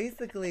so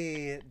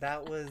basically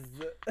that was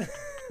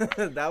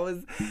that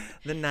was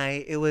the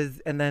night. It was,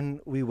 and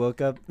then we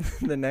woke up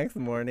the next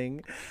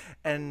morning,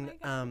 and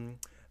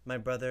my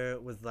brother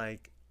was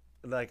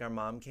our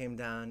mom came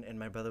down, and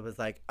my brother was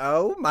like,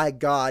 oh my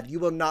God, you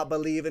will not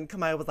believe. And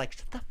Kamaya was like,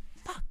 shut the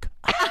fuck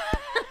up.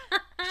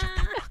 Shut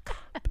the fuck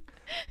up.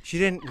 She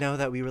didn't know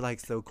that we were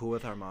so cool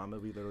with our mom,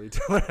 but we literally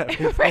told her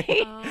everything.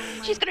 Right. Oh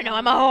my She's gonna know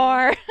I'm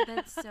God. a whore.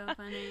 That's so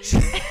funny.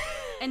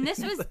 And this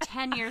was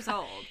 10 years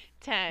old.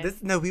 10.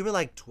 No, we were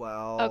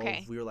 12.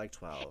 Okay. We were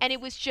 12. And it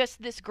was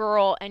just this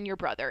girl and your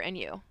brother and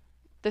you,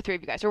 the three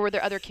of you guys, or were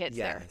there other kids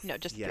there? Yes, No,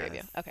 just the three of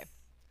you. yes. Okay.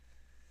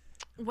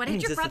 What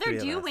did your Just the brother three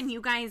of do us. when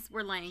you guys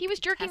were He was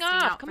jerking testing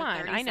off. out Come for on,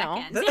 30 I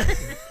know. seconds?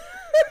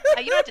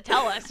 You don't have to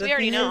tell us. The We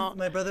already thing know. is,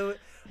 my brother,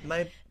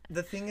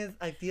 the thing is,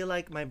 I feel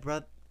like my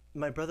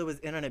brother was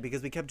in on it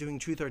because we kept doing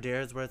Truth or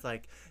Dares where it's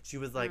she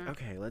was like,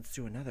 okay, let's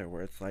do another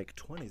where it's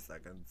 20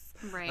 seconds.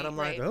 Right. And I'm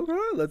right. okay,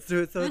 let's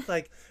do it. So it's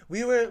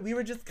we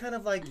were just kind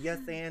of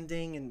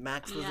yes-anding, and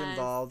Max was Yes.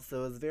 involved,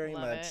 so it was very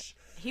Love much.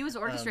 He was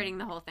orchestrating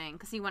the whole thing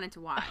because he wanted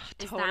to watch.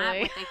 Is that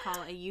Totally. what they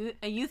call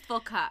a youthful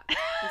cup? Is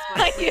what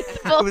Like it's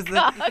you called. full was the-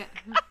 cock. Okay.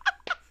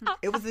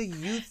 It was a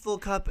youthful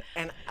cup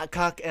and a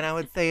cock, and I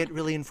would say it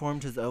really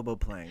informed his oboe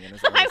playing. And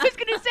his I was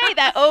gonna say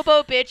that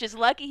oboe bitch is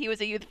lucky he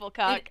was a youthful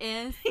cock. It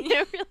is.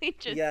 You really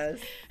just. Yes.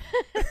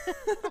 Oh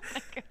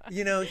my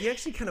God. He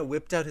actually kind of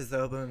whipped out his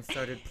oboe and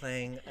started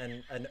playing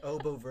an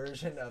oboe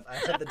version of I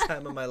Had the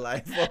Time of My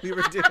Life while we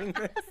were doing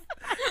this.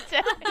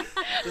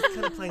 Just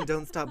kind of playing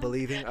Don't Stop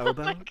Believing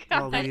oboe. God.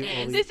 while we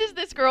This is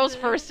this girl's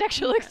first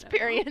sexual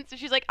experience. And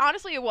she's like,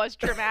 honestly, it was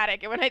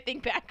traumatic. And when I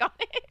think back on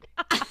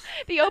it,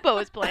 the oboe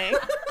is playing.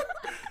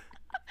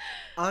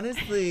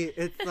 Honestly,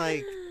 it's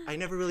I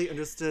never really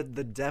understood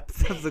the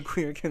depth of the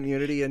queer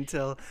community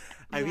until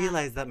I Yeah.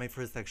 realized that my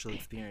first sexual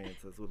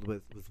experience was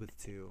with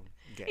two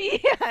gays.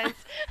 Yes.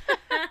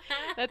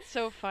 That's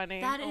so funny.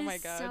 That is oh my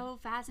God. so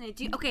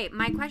fascinating. Okay,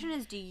 my question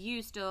is: do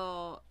you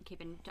still keep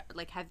in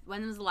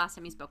when was the last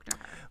time you spoke to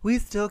her? We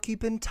still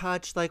keep in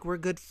touch. We're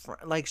good.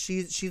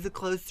 She's a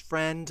close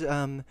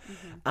friend.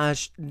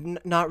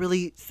 Not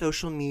really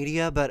social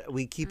media, but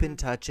we keep in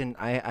touch, and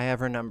I have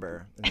her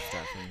number and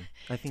stuff. And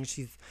I think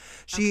she's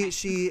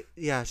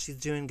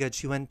doing good.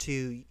 She went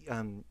to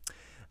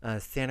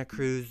Santa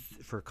Cruz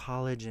for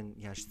college, and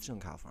yeah, she's still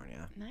in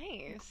California.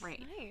 Nice.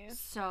 Great. Nice.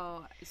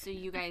 So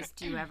you guys,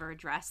 do you ever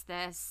address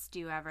this? Do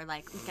you ever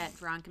like get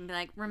drunk and be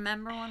like,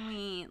 remember when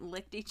we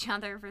licked each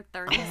other for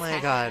 30 Oh my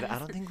seconds? God, I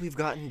don't think we've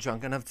gotten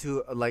drunk enough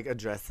to like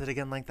address it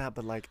again like that.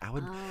 But like,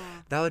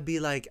 that would be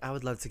like, I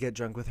would love to get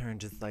drunk with her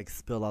and just like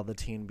spill all the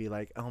tea and be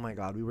like, oh my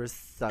God, we were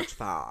such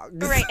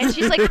fogs. Right, and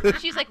she's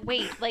like,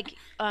 wait, like,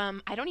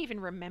 I don't even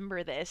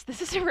remember this.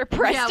 This is a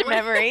repressed Yeah,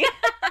 memory.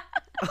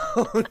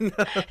 Oh no.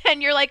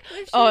 And you're like,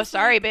 She's oh,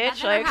 sorry, like,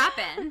 bitch. That never Like,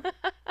 happened.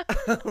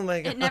 Oh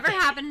my God. It never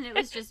happened, and it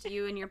was just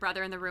you and your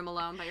brother in the room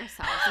alone by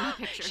yourselves in the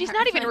picture. she's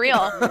not even real.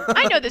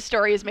 I know this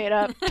story is made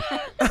up.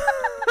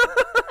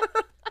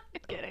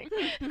 Kidding.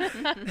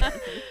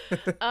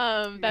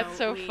 That's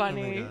so we-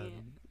 funny.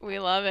 We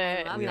love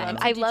it. love We that. love.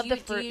 So I did love you- the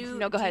do first. you-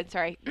 No, go do ahead. you-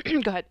 Sorry.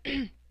 Go ahead.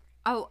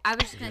 Oh, I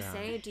was just gonna Yeah.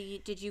 say,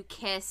 did you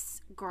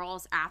kiss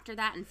girls after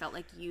that and felt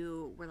like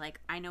you were like,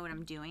 I know what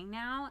I'm doing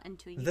now,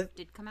 until you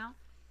did come out?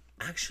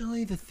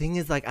 Actually, the thing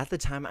is, like, at the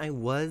time, I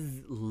was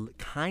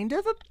kind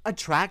of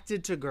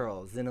attracted to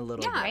girls in a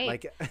little Yeah. bit. Right.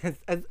 Like,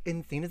 as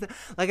insane as that.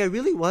 Like, I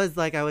really was.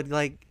 Like, I would,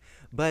 like,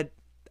 but,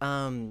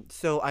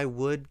 so I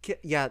would,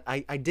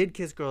 I did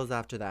kiss girls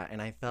after that.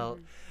 And I felt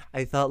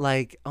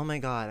like, oh my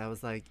God, I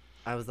was like,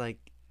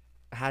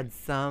 had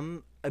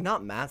some,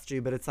 not mastery,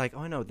 but it's like, oh,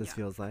 I know what this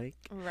feels like.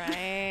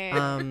 Right.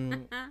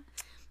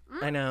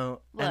 I know.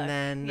 Look, and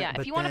then, yeah,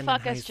 but if you want to then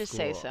fuck high us, just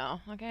say school-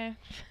 so. Okay.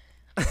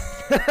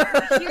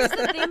 Here's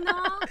the thing,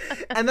 though.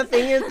 And the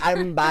thing is,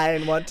 I'm bi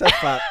and want to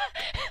fuck.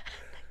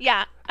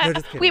 Yeah. No,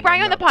 just We kidding, brought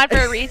you on no. the pod for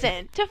a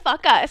reason, to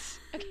fuck us.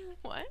 Okay,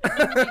 what?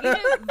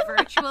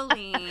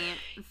 Virtually.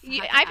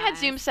 I've had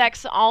Zoom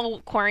sex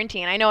all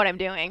quarantine. I know what I'm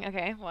doing.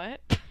 Okay, what?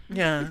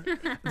 Yeah.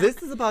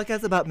 This is a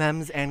podcast about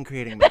memes and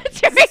creating memes.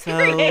 That's right, So,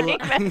 creating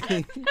I memes.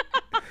 mean,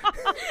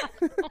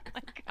 Oh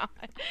my god.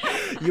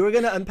 you were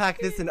going to unpack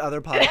this in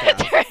other podcasts.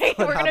 That's right.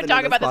 What We're gonna happened talk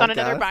in about this on this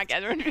another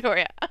podcast. podcast. We're gonna do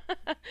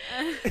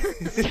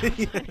it.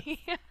 So funny.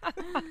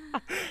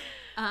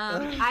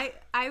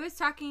 I was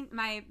talking,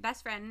 my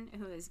best friend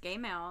who is gay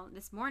male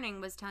this morning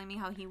was telling me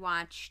how he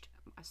watched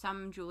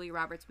some Julia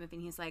Roberts movie,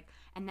 and he's like,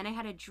 and then I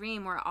had a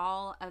dream where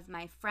all of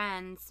my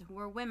friends who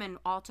were women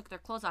all took their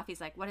clothes off.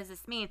 He's like, what does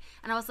this mean?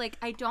 And I was like,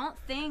 I don't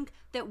think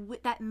that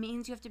that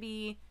means you have to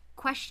be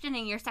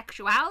questioning your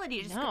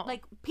sexuality. Just No.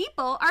 like,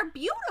 people are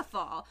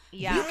beautiful.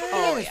 Yeah. You can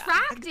Oh, be yeah.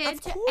 attracted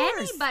Of to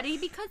course. anybody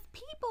because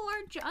people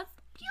are just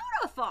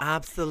beautiful.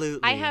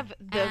 Absolutely. I have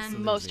the And-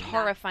 most Absolutely.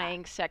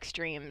 horrifying sex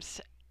dreams,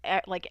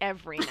 like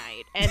every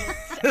night, and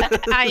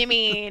I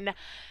mean,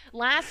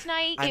 last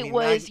night I it mean,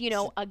 was,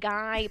 that- a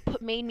guy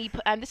made me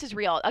put, and this is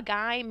real. A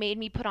guy made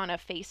me put on a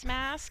face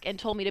mask and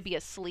told me to be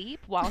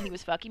asleep while he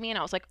was fucking me, and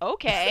I was like,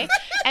 okay.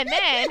 And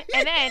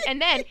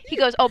then he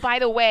goes, oh, by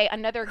the way,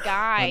 another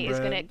guy is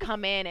gonna Brand.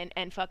 come in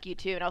and fuck you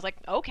too, and I was like,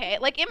 okay.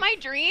 Like in my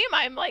dream,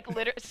 I'm like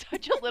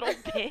such a little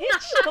bitch.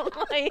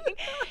 Like,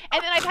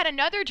 and then I've had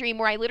another dream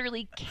where I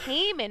literally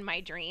came in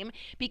my dream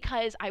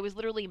because I was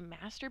literally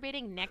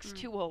masturbating next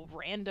to a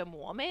random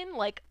woman.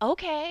 Like,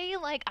 okay,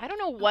 like I don't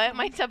know what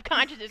my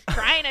subconscious is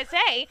trying to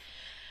say,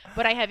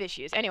 but I have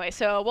issues. Anyway,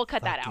 so we'll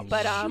cut that out. Fucking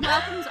But She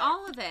welcomes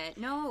all of it.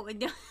 No.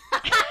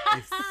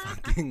 I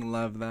fucking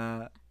love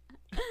that.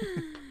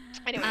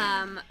 anyway,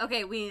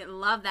 Okay, we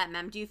love that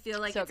mem. Do you feel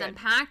like So it's good.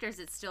 unpacked, or is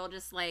it still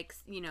just like,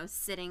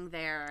 sitting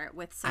there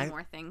with some I-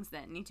 more things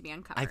that need to be I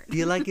uncovered?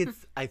 feel like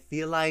it's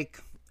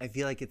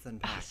it's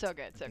unpacked. so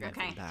good, so good.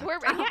 Okay. Unpacked. So we're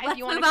Oh, yeah, if let's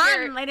you want move to on,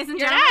 share, ladies and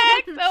you're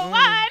gentlemen. next, so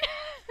on.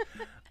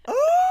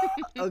 Oh,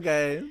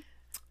 okay.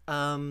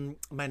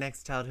 My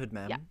next childhood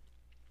mem. Yeah.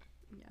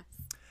 Yes.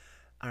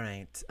 All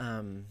right.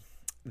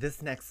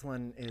 This next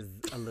one is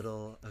a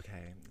little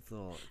okay. It's a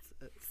little.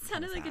 It's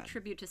kinda Sounded like a sad.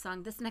 tribute to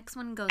song. This next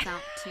one goes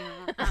out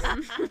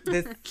to.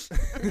 This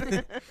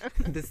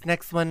this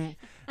next one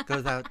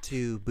goes out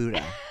to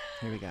Buddha.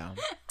 Here we go.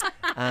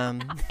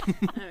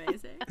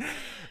 Amazing.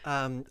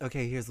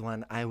 Okay, here's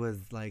one. I was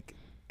like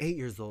 8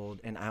 years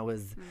old, and I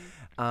was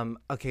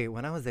okay,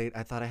 when I was 8,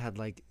 I thought I had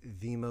like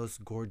the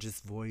most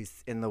gorgeous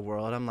voice in the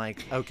world. I'm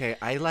like, okay,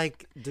 I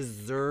like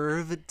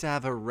deserve to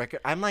have a record.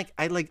 I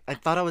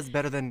thought I was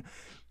better than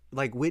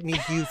like Whitney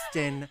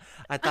Houston.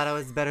 I thought I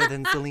was better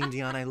than Celine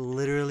Dion.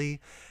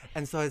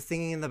 And so I was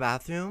singing in the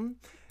bathroom.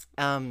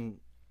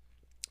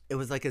 It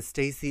was like a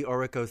Stacey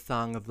Orico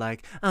song of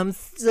like, I'm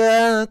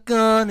stuck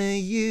on a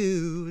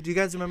you. Do you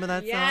guys remember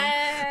that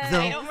Yes, song?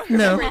 I don't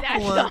remember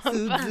that what song,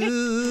 to but-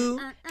 do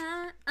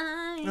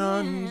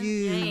on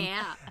you.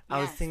 Yeah. I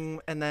was Yes.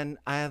 singing, and then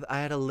I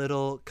had a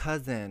little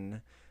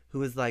cousin who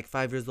was like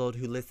 5 years old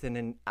who listened,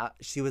 and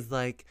she was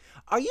like,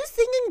 "Are you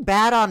singing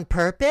bad on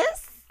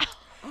purpose?"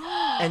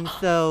 And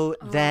so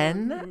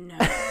then, No.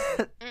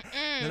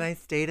 then I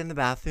stayed in the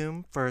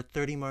bathroom for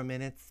 30 more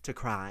minutes to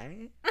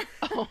cry,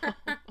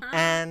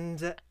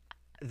 and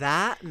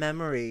that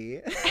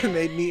memory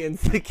made me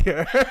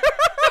insecure. For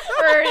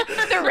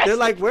the rest They're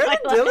like, of "Where my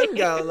did Dylan life."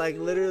 go?" Like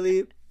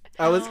literally,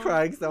 I was Oh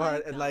crying so my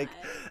hard, and like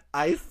God.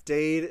 I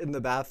stayed in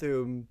the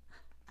bathroom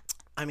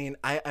I mean,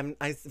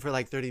 I for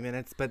like 30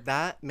 minutes, but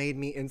that made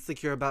me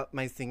insecure about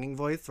my singing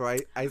voice. So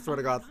I swear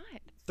to God,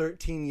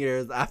 13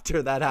 years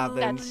after that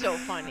happened. That's so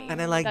funny.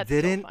 And I like That's so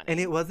didn't, funny. and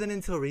it wasn't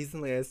until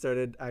recently I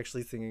started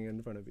actually singing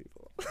in front of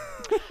people.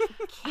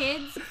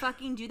 Kids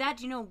fucking do that.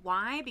 Do you know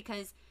why?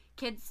 Because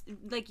kids,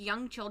 like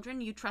young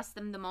children, you trust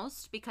them the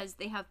most because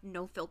they have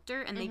no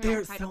filter and they They're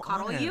don't try so to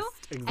coddle you.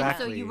 honest. And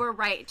Exactly. so you were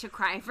right to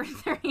cry for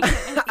 30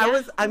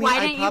 minutes. I Why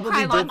mean, didn't I you probably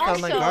cry did longer?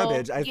 sound like Also,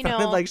 garbage. I you sounded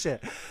know, like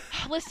shit.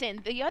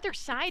 Listen, the other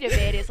side of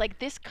it is like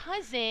this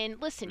cousin,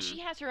 listen, she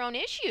has her own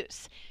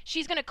issues.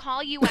 She's going to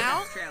call you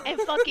out true. and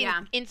fucking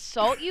Yeah.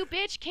 insult you,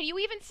 bitch. Can you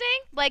even sing?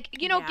 Like,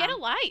 you know, get Yeah. a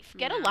life.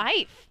 Get a Yeah.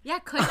 life. Yeah,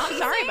 could I'm she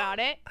sorry sing? about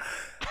it.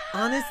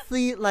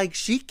 Honestly, like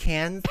she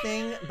can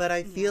sing, but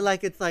I feel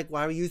like it's like,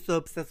 why were you so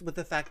obsessed with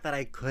the fact that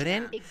I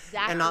couldn't?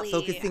 Exactly. And not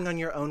focusing on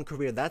your own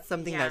career. That's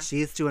something Yeah. that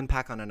she is to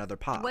unpack on another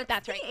pod. What's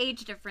That's the right.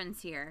 age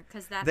difference here?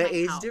 Because that The might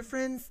age help.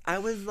 difference? I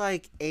was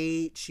like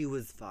 8, she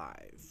was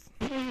 5.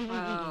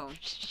 Oh.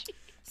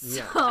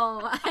 Yeah.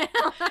 So,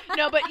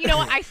 No, but you know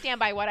what? I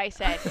stand by what I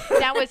said.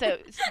 That was a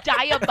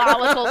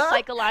diabolical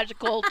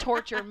psychological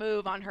torture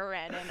move on her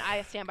end, and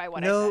I stand by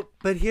what I No, said.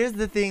 but here's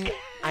the thing.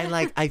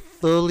 I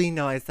fully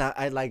know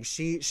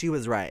she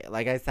was right.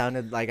 Like I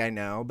sounded like I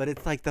know, but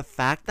it's like the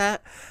fact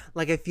that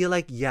like I feel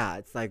like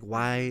it's like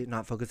why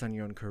not focus on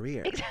your own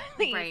career?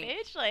 Exactly, Right.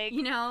 bitch. Like,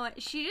 you know,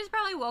 she just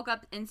probably woke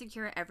up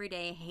insecure every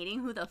day, hating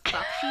who the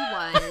fuck she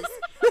was.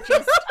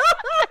 Just,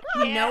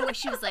 you know,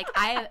 she was like,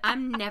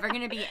 I'm never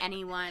going to be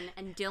anyone,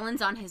 and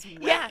Dylan's on his way.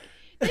 yeah,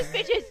 this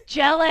bitch is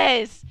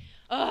jealous.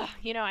 Ugh,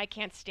 you know, I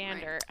can't stand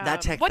Right. her.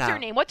 That checks What's her out.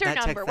 name? What's her That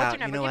number? checks What's her out.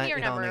 number? You know Give me what? her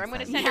It all number. makes I'm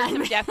going to sense. send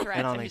her Yeah. some death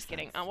threats. all I'm makes just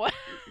kidding. sense. What?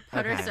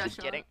 Put her Okay. social. Just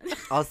kidding.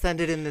 I'll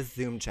send it in this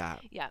Zoom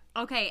chat. Yeah.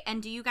 Okay,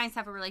 and do you guys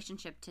have a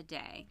relationship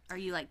today? Are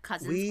you like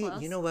cousins We,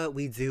 close? you know what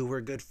we do?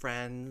 We're good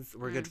friends.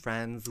 We're good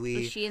friends.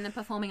 We Is she in the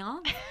performing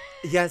arts?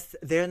 yes,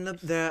 they're in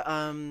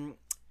the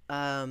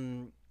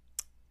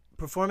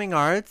performing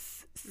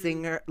arts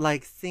singer,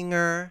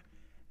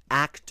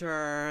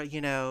 actor, you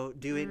know,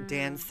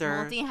 dancer,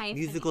 Multi-hyphen.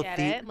 musical Get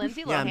theater. it?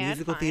 Lindsay Yeah, Lohan.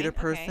 musical fine, theater okay,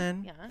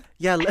 person.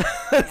 Yeah. Yeah,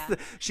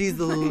 she's she's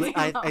Triple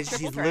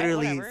threat,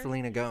 literally whatever.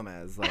 Selena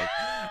Gomez. Like,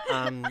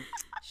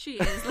 She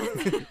is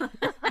Lindsay.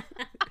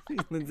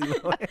 Lindsay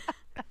Lohan.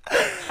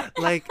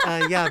 Like,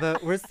 yeah,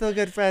 but we're still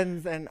good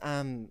friends,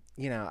 and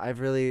you know, I've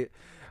really,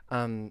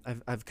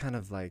 I've kind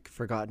of like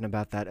forgotten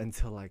about that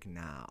until like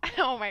now.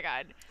 Oh my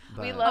God.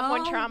 We But- love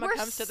when Oh, trauma we're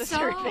comes to the so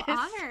surface.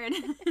 honored.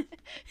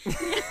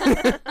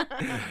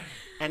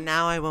 And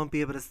now I won't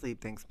be able to sleep.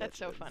 Thanks. That's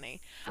so bitches.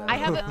 funny. So- I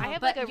have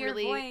But like a your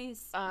really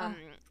voice,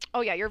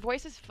 oh yeah, your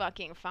voice is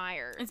fucking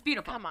fire. It's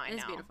beautiful. Come on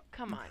It's now. beautiful.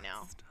 Come on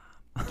now.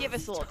 Give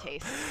us a little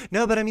taste.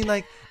 No, but I mean,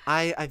 like,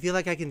 I feel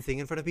like I can sing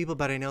in front of people,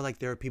 but I know, like,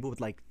 there are people with,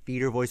 like,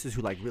 theater voices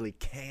who, like, really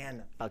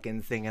can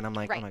fucking sing, and I'm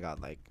like, Right. oh my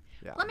God, like,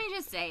 yeah. Let me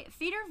just say,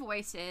 theater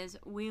voices,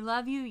 we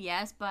love you,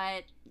 yes,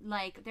 but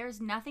like, there's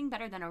nothing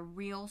better than a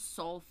real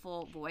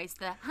soulful voice.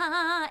 The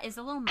ha is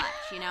a little much,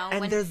 you know.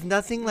 And when- there's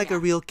nothing like a yeah.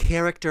 real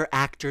character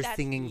actor That's-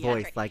 singing yeah,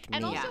 voice right. like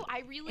And me. also, Yeah. I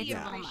really It's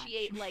a little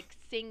appreciate much. like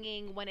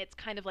singing when it's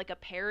kind of like a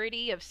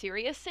parody of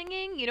serious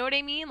singing. You know what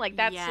I mean? Like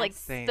that's like Yes.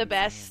 Same, the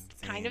best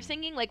same, kind of same.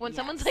 singing. Like when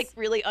someone's Yes. like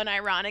really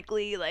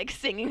unironically like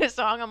singing a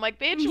song, I'm like,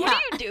 bitch, what Yeah.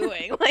 are you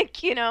doing?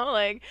 Like, you know,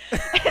 like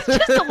it's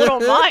just a little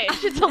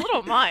much. It's a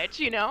little much,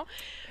 you know.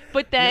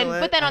 But then,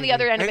 what? but then on I the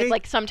other agree. end of I it, think-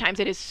 like sometimes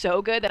it is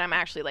so good that I'm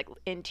actually like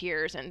in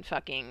tears and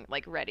fucking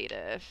like ready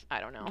to, I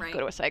don't know, Right. go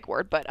to a psych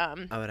ward. But I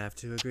would have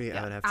to agree.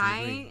 I would have to agree.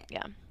 I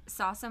yeah.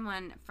 saw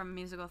someone from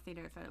musical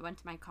theater that went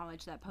to my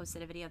college that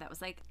posted a video that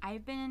was like,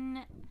 I've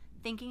been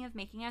thinking of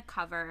making a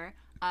cover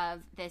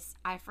of this,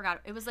 I forgot,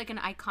 it was like an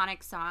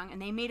iconic song,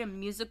 and they made a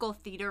musical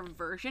theater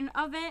version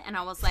of it, and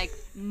I was like,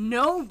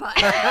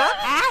 nobody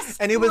asked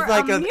And it was for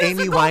like a of Amy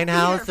musical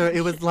Winehouse, theater or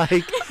it was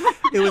like,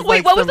 it was Wait,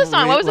 like what was the some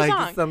song? What was the like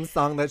song? some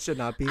song that should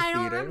not be I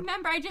don't theater.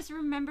 remember. I just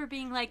remember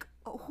being like,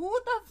 who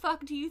the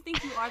fuck do you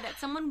think you are that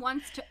someone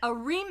wants to a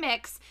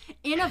remix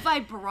in a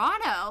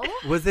vibrato?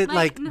 Was it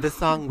like no. the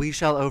song "We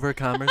Shall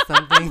Overcome" or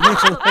something?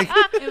 Like,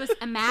 It was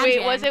Imagine.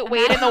 Wait, was it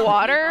Wade in the Imagine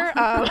Water?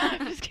 people.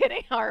 I'm just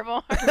kidding.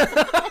 Horrible.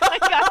 Oh my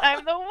God,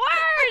 I'm the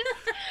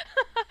worst.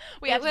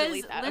 We It have to was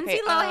delete that. Lindsay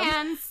Okay,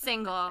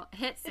 Lohan's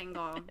hit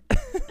single.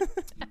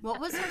 What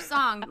was her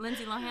song?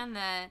 Lindsay Lohan,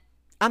 the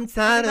I'm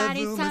tired of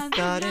Everybody's rumors talking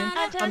starting.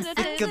 about I'm it.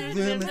 sick of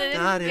rumors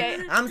starting.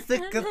 Yeah. I'm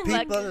sick of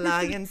people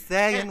lying,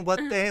 saying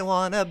what they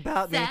want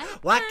about me. Say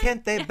Why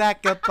can't they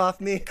back up off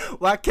me?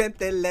 Why can't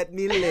they let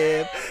me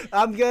live?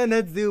 I'm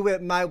gonna do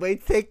it my way.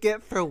 Take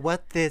it for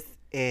what this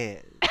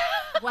is.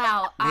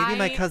 wow. Maybe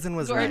my I cousin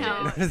was Gordon.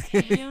 right.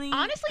 know, really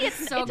Honestly,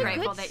 it's so it's a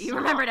grateful good that you song.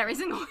 remembered every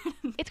single word.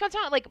 It's got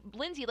song like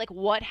Lindsay, like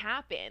what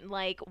happened?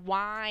 Like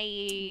why?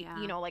 Yeah.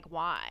 You know, like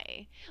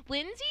why?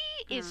 Lindsay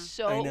is Mm.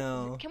 so. I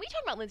know. Can we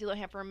talk about Lindsay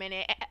Lohan for a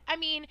minute? I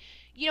mean,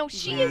 you know,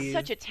 she Please. is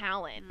such a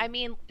talent. I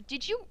mean,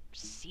 did you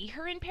see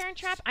her in Parent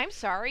Trap? I'm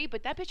sorry,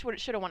 but that bitch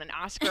should have won an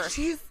Oscar.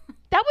 She's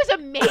That was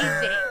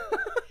amazing.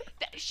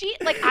 She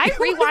like I It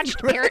was rewatched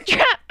great. Parent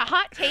Trap. A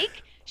hot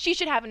take. She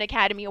should have an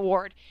Academy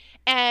Award.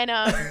 And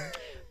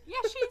Yeah,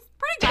 she's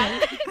pretty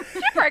good.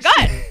 Jennifer,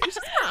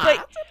 good.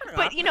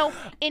 But you know,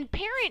 in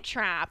Parent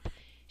Trap,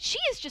 she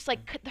is just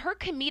like her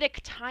comedic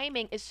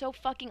timing is so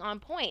fucking on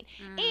point.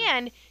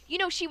 And you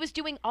know, she was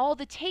doing all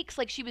the takes,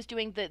 like she was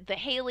doing the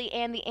Haley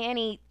and the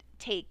Annie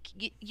take.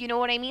 You know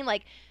what I mean?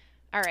 Like,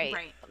 all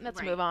right,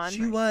 let's move on.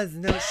 She was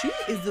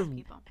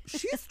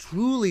she's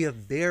truly a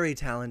very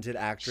talented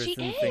actress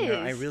and singer.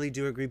 I really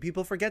do agree.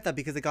 People forget that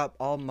because it got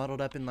all muddled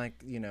up in like,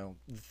 you know,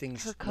 the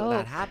things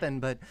that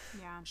happened. But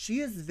she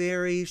is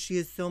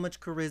so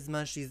much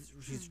charisma.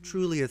 She's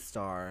truly a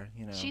star.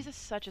 You know, She's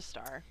such a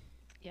star.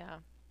 Yeah.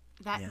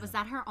 Was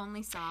that her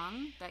only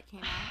song that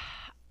came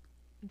out?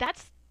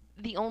 That's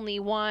the only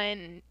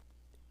one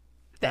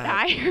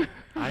that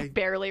I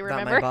barely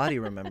remember. That my body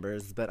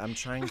remembers, but I'm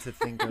trying to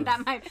think of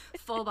that my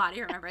full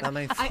body remembers.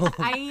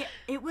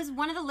 It was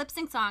one of the lip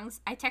sync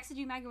songs. I texted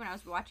you, Maggie, when I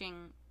was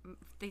watching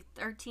the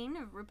 13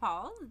 of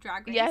RuPaul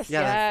Drag Race. Yes.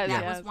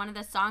 That was one of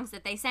the songs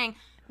that they sang.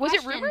 Was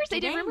it Rumors? They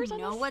did Rumors on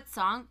this? Know what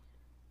song?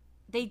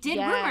 They did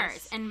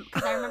Rumors, and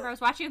because I remember I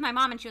was watching with my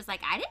mom, and she was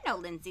like, "I didn't know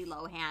Lindsay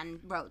Lohan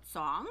wrote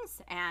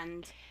songs,"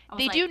 and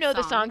they do know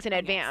the songs in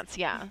advance.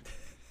 Yeah.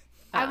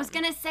 I was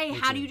gonna say,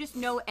 how do you just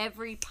know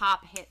every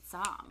pop hit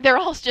song? They're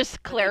all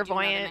just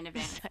clairvoyant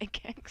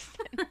psychics.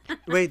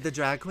 Wait, the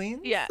drag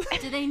queens? Yeah.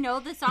 Do they know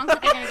the songs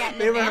that they're gonna get in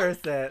They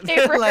rehearse it.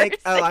 They're like,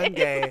 oh, I'm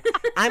gay.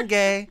 I'm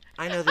gay.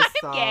 I know this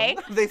song. I'm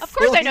gay. Of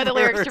course I know the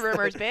lyrics to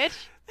Rumors, bitch.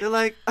 They're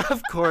like,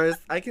 of course,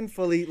 I can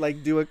fully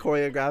like do a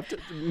choreographed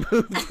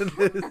move to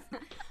this.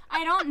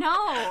 I don't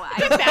know.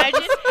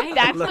 Imagine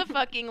that's the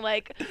fucking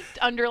like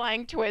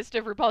underlying twist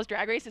of RuPaul's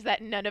Drag Race is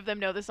that none of them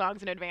know the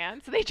songs in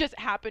advance. They just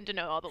happen to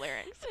know all the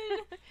lyrics.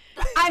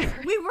 I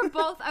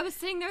was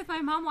sitting there with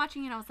my mom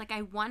watching, and I was like,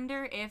 I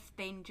wonder if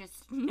they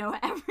just know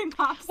every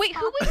pop song. Wait,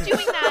 who was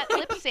doing that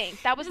lip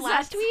sync? That was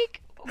last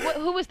week?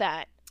 Who was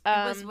that?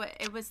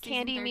 It was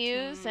Candy 13.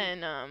 Muse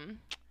and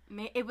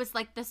It was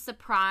like the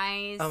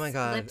surprise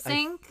lip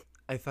sync.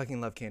 I fucking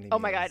love Candy Muse. Oh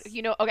my god.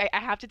 You know, okay, I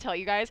have to tell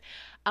you guys.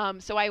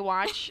 So I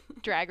watch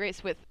Drag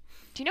Race with,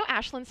 do you know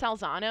Ashlyn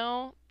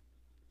Salzano,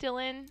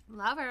 Dylan?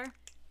 Love her.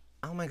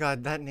 Oh my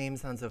god, that name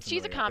sounds so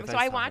familiar. She's a comic. So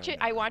I watch it.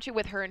 I watch it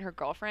with her and her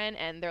girlfriend,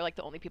 and they're like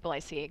the only people I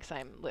see because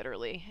I'm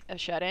literally a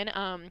shut-in.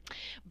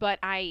 But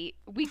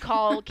we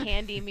call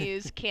Candy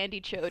Muse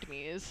Candy Chode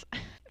Muse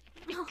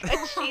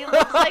because she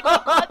looks like a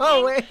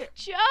fucking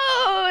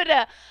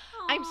chode.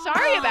 I'm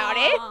sorry about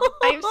it.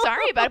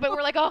 But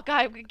we're like, oh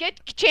god,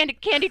 get Candy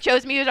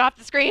Chode Muse off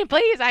the screen,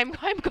 please. I'm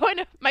going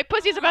to. My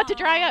pussy's about to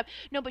dry up.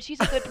 No, but she's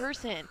a good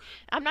person.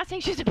 I'm not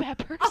saying she's a bad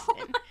person.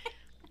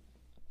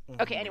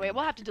 Okay, anyway,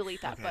 we'll have to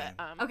delete that. Okay.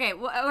 But okay,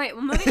 well, wait.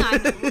 Well, moving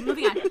on.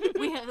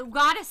 We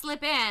got to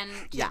slip in.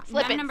 Yeah,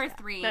 number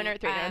three. Number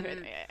three.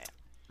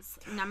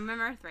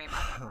 Number three.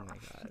 Oh my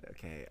god.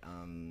 Okay.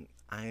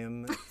 I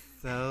am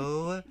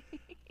so.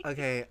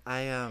 Okay.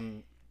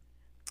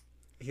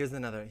 Here's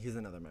another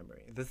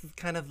memory. This is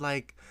kind of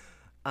like,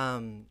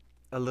 a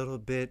little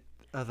bit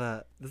of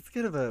a. This is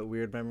kind of a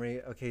weird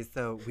memory. Okay,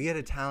 so we had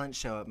a talent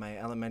show at my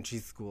elementary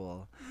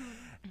school.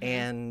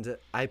 And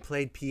I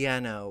played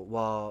piano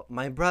while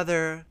my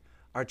brother,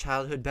 our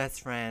childhood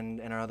best friend,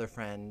 and our other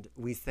friend,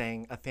 we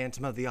sang a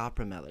Phantom of the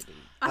Opera melody,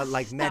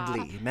 like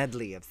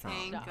medley of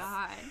songs. Thank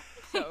God.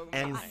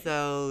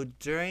 So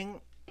during,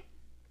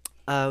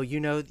 you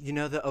know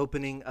the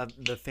opening of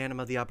the Phantom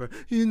of the Opera.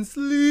 In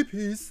sleep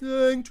he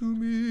sang to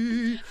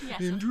me,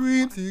 in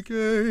dreams he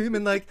came,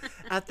 and like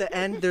at the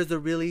end there's a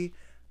really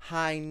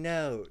high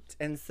note,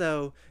 and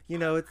so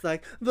it's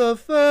like the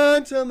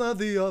Phantom of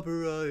the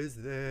Opera is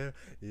there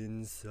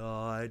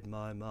inside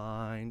my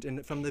mind,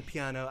 and from the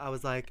piano I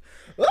was like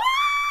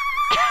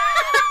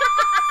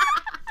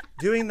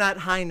doing that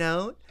high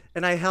note,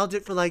 and I held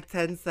it for like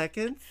 10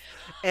 seconds,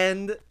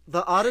 and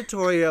the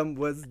auditorium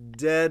was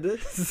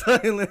dead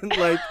silent,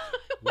 like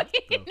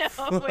wait. Just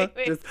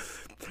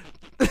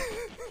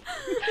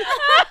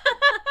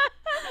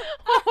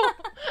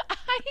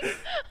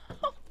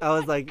I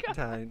was like,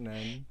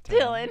 9, 10.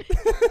 Dylan.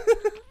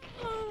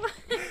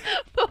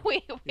 But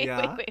wait.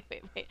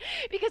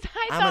 Because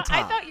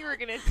I thought you were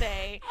gonna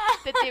say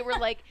that they were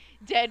like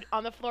dead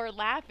on the floor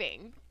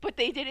laughing, but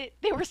they didn't.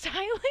 They were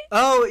silent.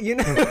 Oh, it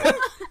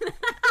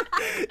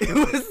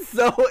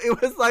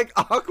was like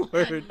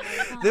awkward.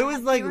 There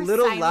was like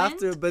little silent?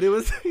 laughter, but it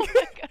was.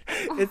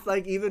 It's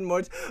like even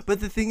more.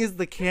 But the thing is,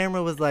 the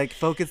camera was like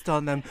focused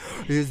on them.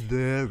 Is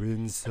there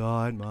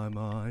inside my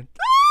mind?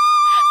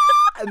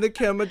 And the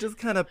camera just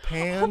kind of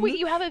panned. Oh wait,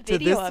 you have a to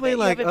video this of way, it.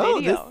 like, You have a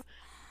video. this.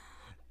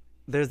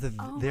 There's a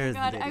Oh there's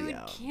my God, video. I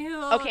would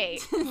kill. Okay,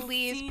 to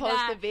please see post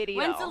that. the video.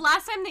 When's the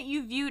last time that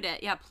you viewed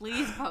it? Yeah,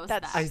 please post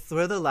that. I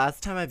swear the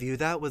last time I viewed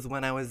that was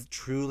when I was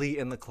truly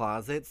in the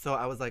closet. So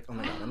I was like, oh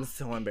my God, I'm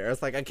so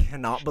embarrassed. Like, I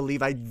cannot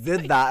believe I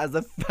did that as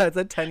a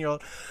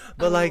 10-year-old.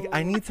 But like,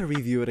 I need to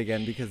review it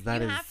again because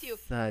that You is have to.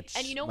 such.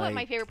 And you know what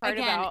my favorite part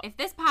Again, about if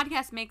this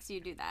podcast makes you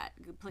do that,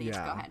 please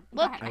Yeah. go ahead.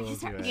 Look, Go ahead. I will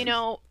do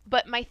it.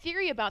 but my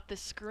theory about the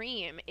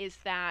Scream is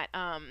that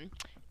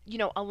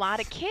a lot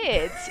of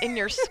kids in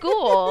your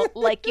school,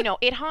 like,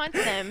 it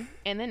haunts them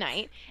in the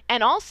night.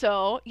 And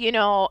also,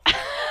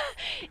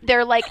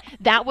 they're like,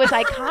 that was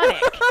iconic.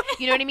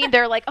 You know what I mean?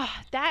 They're like, oh,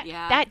 that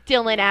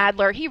Dylan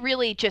Adler, he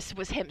really just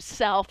was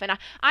himself. And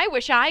I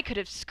wish I could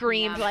have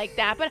screamed like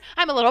that, but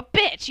I'm a little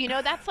bitch.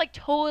 That's like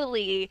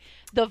totally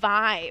the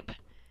vibe.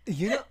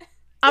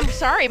 I'm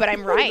sorry, but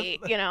I'm right,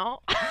 You know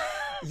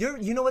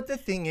what the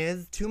thing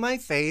is? To my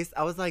face,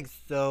 I was like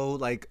so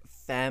like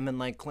femme and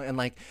like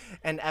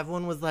and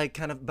everyone was like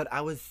kind of, but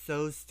I was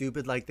so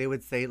stupid. Like they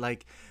would say,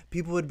 like,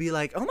 people would be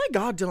like, oh my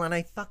God, Dylan,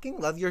 I fucking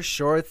love your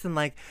shorts. And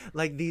like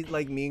these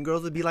like mean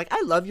girls would be like,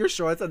 I love your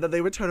shorts. And then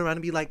they would turn around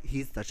and be like,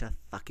 he's such a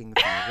fucking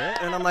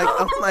faggot. And I'm like,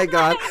 oh my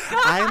God,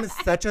 I am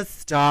such a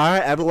star.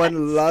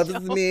 Everyone loves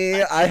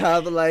me. I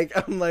have like,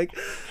 I'm like.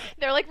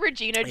 They're like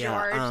Regina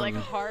George, like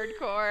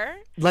hardcore.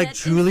 Like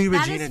truly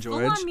Regina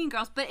George. Full on Mean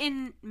Girls, but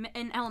in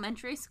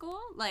elementary school,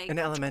 like. In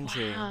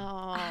elementary.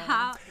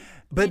 How,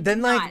 but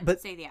then like, but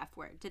say the F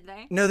word, did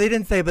they? No, they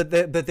didn't say, but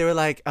they were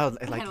like, oh,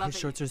 like his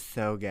shorts are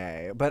so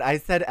gay. But I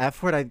said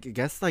F word, I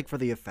guess, like for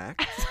the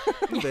effect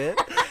of it.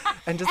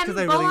 And just because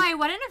I really. Boy,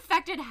 what an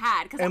effect it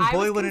had, because I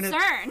was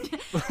concerned.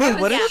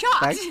 What an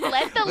shocked. effect.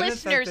 Let the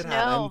listeners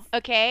know,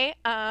 okay?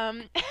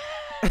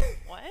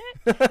 What?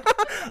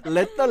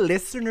 Let the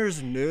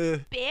listeners know.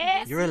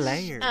 Bitch. You're a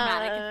liar.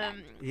 Dramatic effect.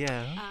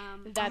 Yeah.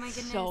 That's oh my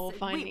goodness. so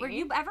funny. Wait, were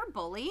you ever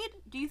bullied,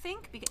 do you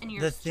think? In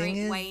your The thing straight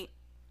is- white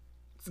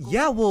school?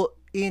 Yeah, well,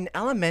 in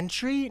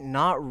elementary,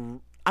 not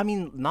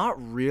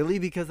really,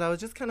 because I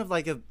was just kind of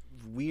like a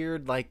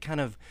weird, like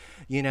kind of,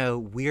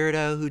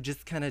 weirdo who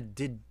just kind of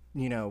did,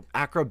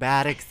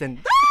 acrobatics and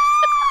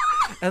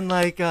and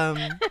like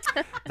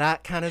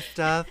that kind of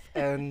stuff.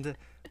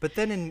 But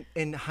then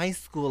in high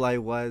school I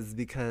was,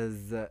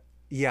 because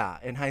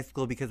in high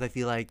school, because I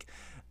feel like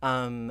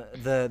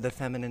the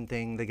feminine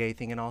thing, the gay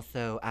thing, and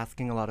also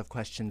asking a lot of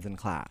questions in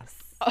class.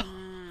 So.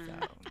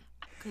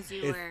 Because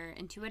you were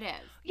intuitive.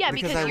 Yeah,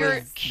 because you're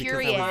was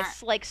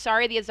curious. Like,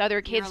 sorry, these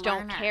other kids a don't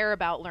learner. care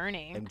about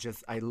learning.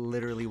 I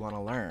literally want to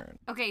learn.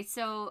 Okay,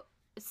 so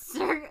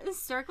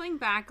circling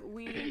back,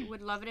 we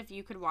would love it if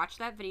you could watch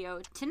that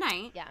video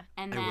tonight. Yeah.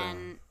 And I will.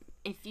 then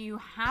if you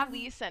have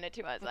Please send it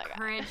to us. the Like,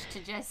 courage to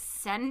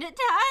just send it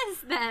to us,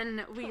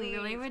 then we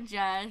really would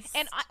just.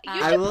 and you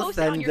I should will post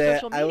it on send your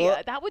it. social I media.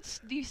 will- That would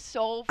be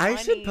so funny. I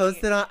should post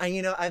it on.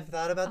 I've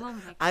thought about. Oh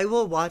my I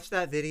will watch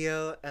that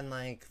video and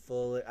like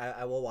full.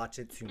 I will watch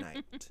it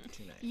tonight.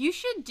 You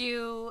should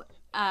do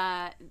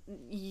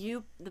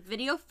the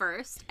video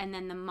first, and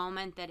then the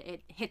moment that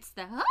it hits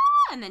the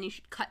and then you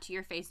should cut to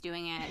your face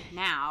doing it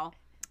now,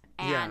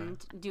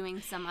 and doing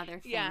some other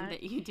thing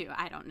that you do.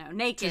 I don't know,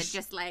 naked,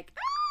 just like.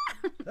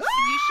 You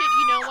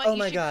should, Oh you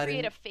my should God.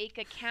 create a fake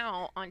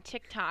account on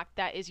TikTok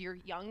that is your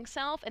young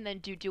self, and then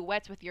do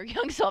duets with your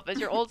young self as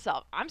your old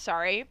self. I'm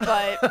sorry,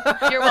 but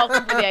you're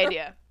welcome for the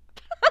idea.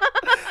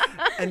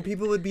 And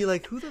people would be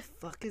like, "Who the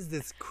fuck is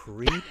this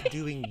creep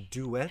doing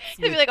duets?"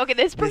 They'd be like, okay,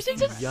 this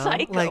person's a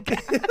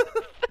psychopath. Like,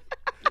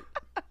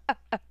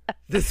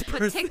 this But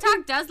person.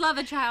 TikTok does love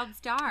a child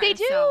star. They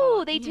do.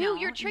 so, They do. you know,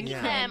 You're tricking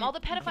Yeah. them. All the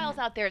pedophiles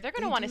out there, they're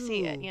going to want to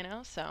see it, do.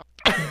 So.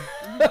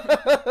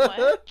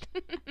 What?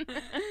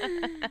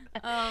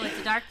 Oh, it's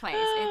a dark place.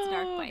 It's a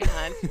dark Oh, place.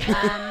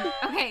 God.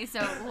 Okay,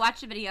 so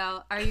watch the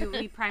video. Are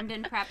we primed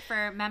and prepped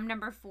for mem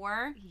number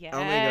 4? Yes.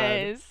 Oh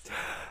my God.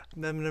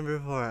 Mem number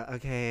 4.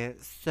 Okay,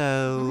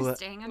 so We're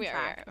staying on We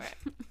track. are.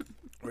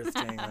 we're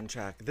staying on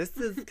track. This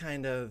is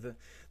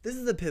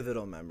a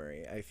pivotal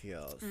memory, I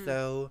feel.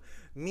 So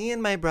me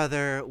and my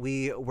brother,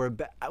 we were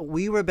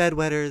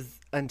bedwetters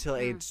until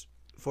age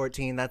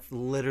 14. That's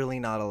literally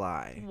not a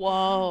lie.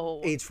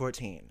 Whoa. Age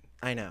 14.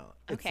 I know.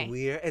 It's Okay.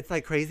 weird. It's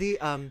like crazy.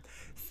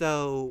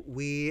 So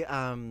we it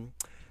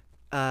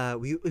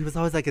was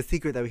always like a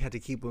secret that we had to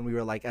keep when we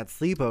were like at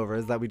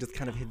sleepovers, that we just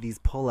kind of hid these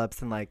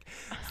pull-ups, and like,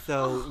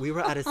 so we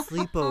were at a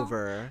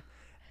sleepover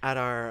at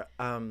our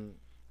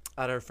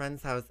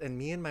friend's house, and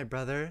me and my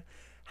brother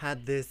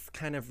had this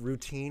kind of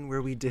routine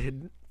where we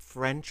did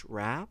French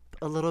rap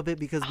a little bit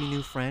because we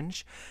knew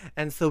French.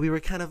 And so we were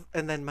kind of,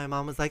 and then my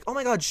mom was like, "Oh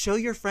my God, show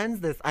your friends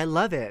this. I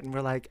love it." And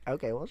we're like,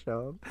 "Okay, we'll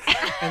show them."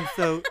 And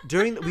so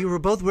we were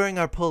both wearing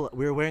our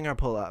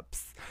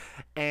pull-ups.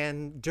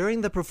 And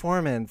during the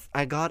performance,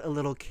 I got a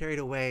little carried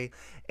away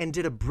and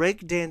did a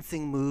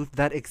breakdancing move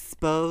that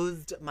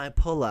exposed my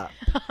pull-up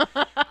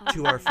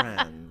to our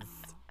friends.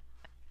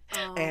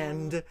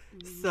 And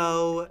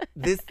so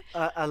this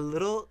a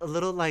little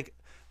like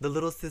the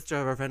little sister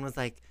of our friend was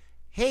like,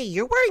 "Hey,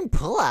 you're wearing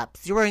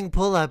pull-ups. You're wearing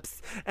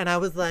pull-ups." And I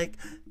was like,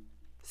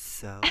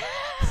 "So?"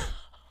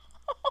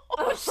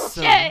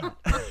 Shit.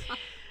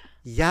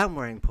 Yeah, I'm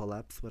wearing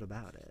pull-ups. What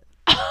about it?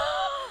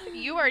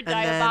 You are then-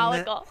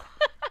 diabolical.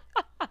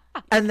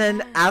 And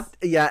then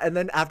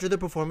after the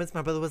performance,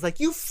 my brother was like,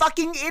 "You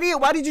fucking idiot!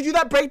 Why did you do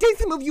that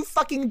breakdancing move? You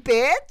fucking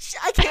bitch!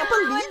 I can't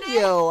believe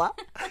you!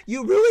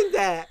 You ruined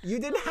that. You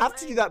didn't have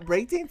to do that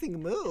breakdancing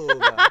move."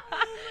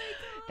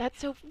 That's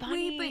so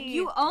funny. Wait, but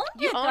you owned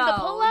You it owned the though.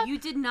 pull-up? You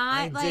did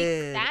not I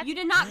did. that- You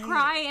did not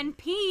cry and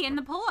pee in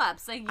the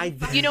pull-ups. Like I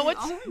did. You know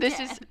what's owned this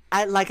it. is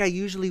I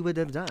usually would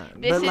have done.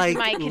 this but is like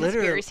my literally,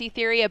 conspiracy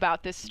theory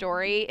about this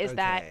story is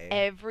that Okay.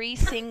 every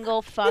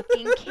single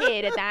fucking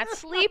kid at that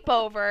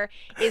sleepover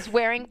is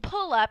wearing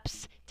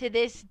pull-ups to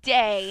this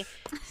day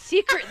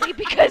secretly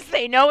because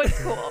they know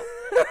it's cool.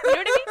 You know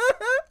what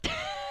I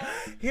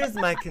mean? Here's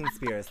my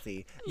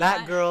conspiracy. Yeah.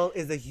 That girl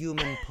is a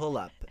human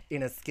pull-up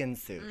in a skin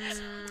suit.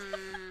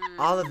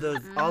 All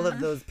of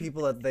those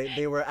people,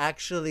 they were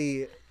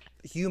actually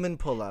human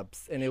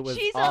pull-ups, and it was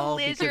She's a all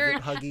because lizard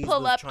Huggies was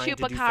pull-up trying to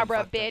do some chupacabra fucked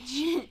up-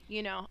 bitch.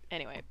 You know.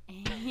 Anyway.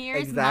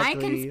 Here's Exactly.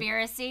 my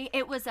conspiracy.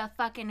 It was a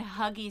fucking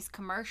Huggies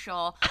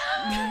commercial.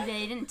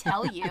 They didn't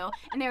tell you,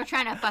 and they were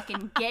trying to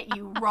fucking get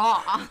you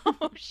raw.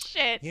 Oh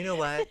shit. You know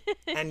what?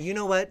 And you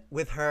know what?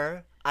 With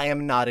her, I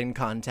am not in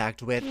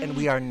contact with, and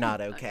we are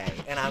not okay.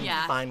 And I'm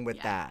Yeah, fine with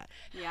yeah. that.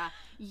 Yeah,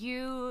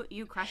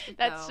 you crushed it.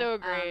 That's though. so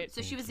great.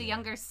 So she was a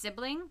younger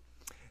sibling.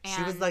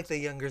 She was and like the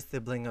younger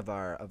sibling of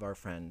our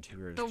friend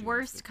who were the doing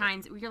worst super-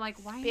 kinds. You're like,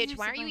 why? Are Bitch, your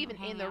why aren't you sibling even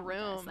in hanging the out with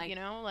us? room? Like, You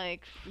know,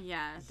 like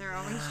yeah, they're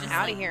always just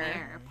Outta like, here.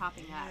 there,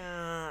 popping up.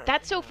 Yeah.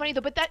 that's so funny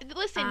though. But that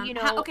listen, you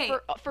know, okay.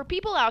 for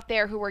people out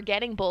there who are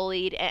getting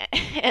bullied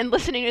and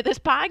listening to this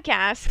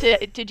podcast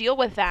to deal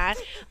with that,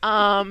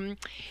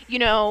 you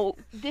know,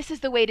 this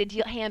is the way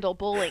to handle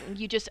bullying.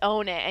 You just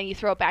own it and you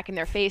throw it back in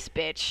their face,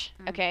 bitch.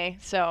 Okay,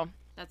 so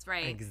That's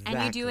right.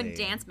 And you do a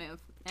Exactly. dance move.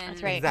 And,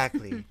 That's right.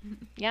 Exactly.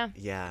 yeah.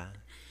 Yeah.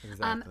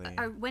 Exactly.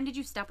 When did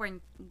you stop wearing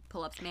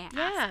pull-ups? May I ask?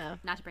 Yeah.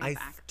 Not to bring I it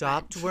back.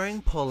 stopped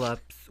wearing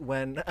pull-ups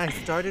when I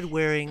started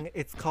wearing,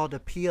 it's called a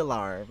pee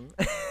alarm.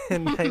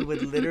 And I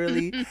would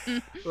literally,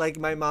 like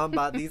my mom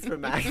bought these for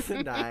Max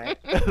and I.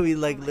 We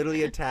like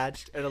literally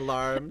attached an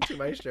alarm to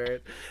my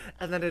shirt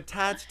and then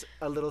attached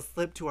a little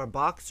slip to our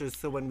boxers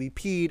so when we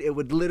peed, it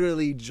would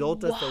literally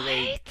jolt us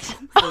awake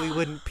so we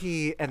wouldn't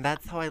pee. And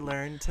that's how I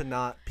learned to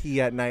not pee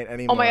at night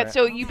anymore. Oh my god,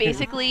 so you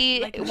basically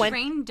Like went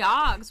train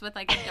dogs with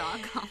like a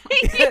dog collar.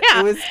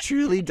 yeah. It was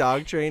truly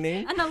dog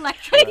training. An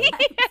electric.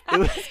 It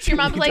was Your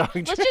mom's truly like,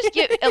 dog let's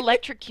just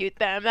electrocute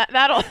them.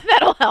 That'll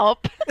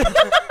help.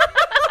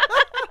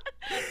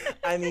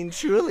 I mean,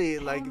 truly,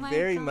 like, my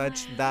very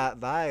much that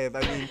vibe.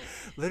 I mean,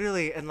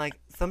 literally, and like,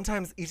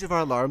 sometimes each of our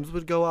alarms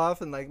would go off,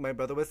 and like, my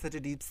brother was such a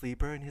deep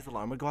sleeper, and his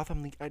alarm would go off,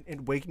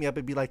 and wake me up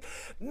and be like,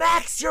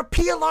 Max, your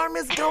pee alarm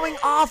is going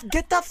off.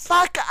 Get the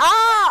fuck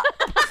up.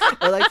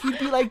 Or like, he'd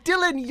be like,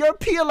 Dylan, your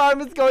pee alarm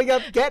is going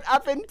up. Get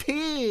up and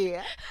pee.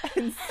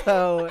 And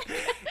so,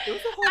 it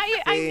was a whole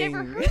I've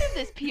never thing. heard of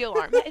this pee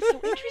alarm. That is so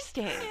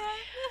interesting. This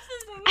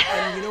is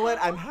And you know what?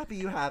 I'm happy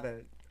you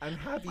haven't. I'm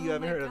happy you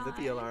haven't my heard of the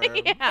pee God. alarm.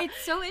 Yeah. It's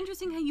so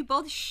interesting how you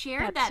both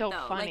shared That's that so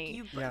though.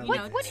 funny. Like Yeah, you we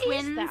know, did. What is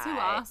twins that? who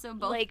also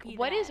both like peed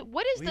what it is out.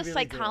 what is We the really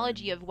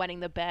psychology did. of wetting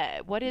the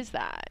bed? What is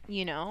that?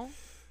 You know?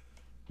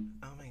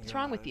 Oh my What's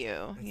wrong with God. you,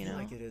 I you feel know?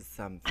 like it is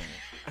something.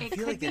 I It feel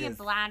could like be it a is.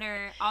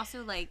 bladder.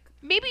 Also, like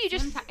Maybe you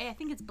just I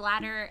think it's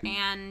bladder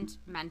and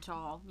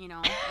mental. You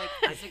know, like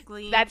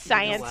physically. that's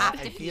science. what?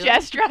 have I to feel-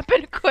 Just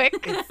dropping a quick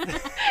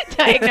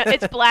diagnose.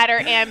 It's bladder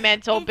and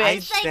mental, I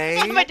bitch. say,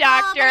 I'm a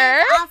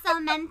doctor. Also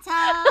mental.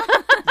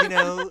 you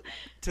know,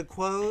 to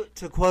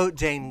quote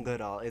Jane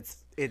Goodall, it's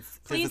Please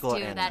physical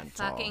do and that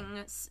mental.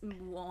 fucking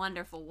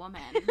wonderful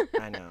woman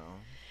I know.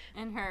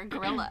 and her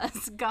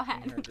gorillas. Go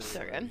ahead.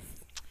 So good.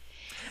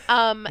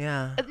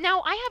 Yeah.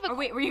 Now I have a Or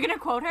wait, were you gonna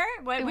quote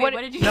her? Wait, What-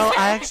 what did you No, say?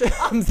 I actually,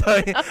 I'm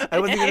sorry. I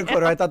wasn't gonna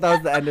quote her. I thought that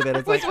was the end of it.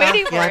 It's I was like,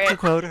 waiting you have for to it.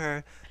 quote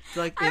her. It's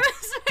like,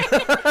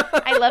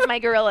 I love my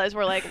gorillas.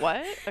 We're like,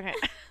 what? Okay.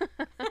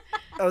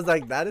 I was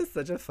like, that is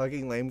such a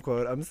fucking lame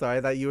quote. I'm sorry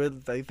that you were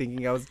like,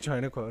 thinking I was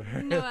trying to quote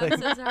her. No,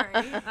 I'm so sorry.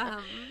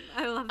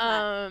 I love that.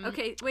 Um,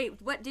 Okay,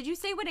 wait. What did you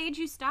say? What age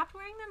you stopped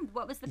wearing them?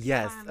 What was the pee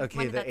Yes. alarm? Okay.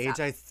 When did The that age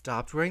stop? I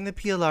stopped wearing the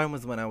pee alarm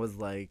was when I was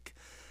like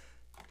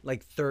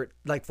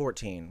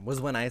 14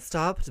 was when I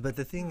stopped. But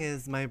the thing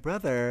is, my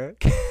brother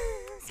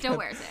Still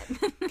wears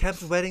it.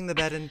 kept wetting the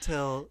bed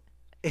until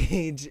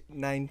age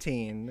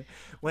 19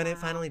 when it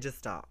finally just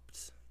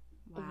stopped.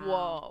 Wow.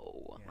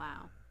 Whoa.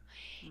 Wow.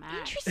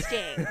 Max.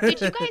 Interesting.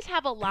 Did you guys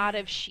have a lot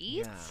of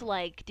sheets? Yeah.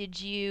 Like, did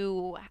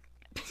you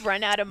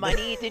run out of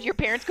money? Did your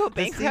parents go The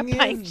bankrupt thing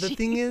buying is, the sheets?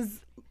 thing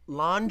is,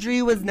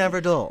 laundry was never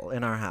dull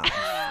in our house.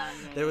 Yeah,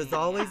 There was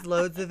always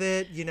loads of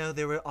it. You know,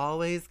 there were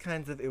always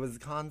kinds of. It was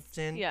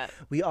constant. Yeah.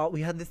 We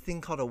had this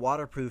thing called a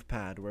waterproof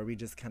pad where we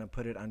just kind of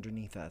put it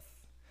underneath us.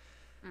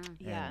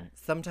 Yeah. And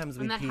sometimes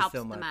we and that pee helps so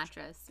the much.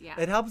 mattress. Yeah.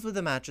 It helps with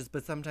the mattress,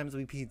 but sometimes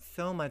we peed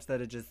so much that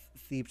it just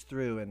seeped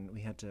through, and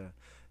we had to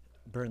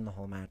burn the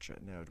whole mattress.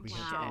 No, we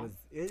had to, Wow.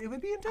 it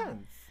would be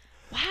intense.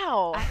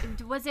 Wow.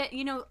 Was it,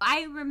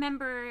 I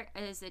remember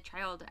as a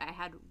child, I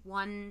had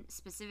one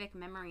specific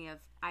memory of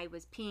I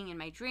was peeing in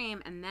my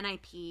dream and then I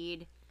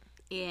peed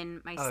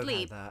in my Oh, I've had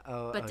sleep. that.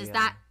 Oh, But oh, does yeah.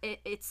 that,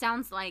 it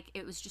sounds like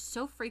it was just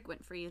so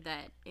frequent for you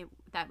that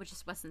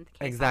just wasn't the case.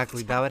 all the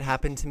Exactly. time. That would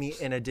happen to me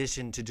in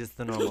addition to just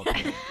the normal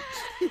peeing.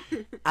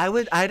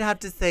 I'd have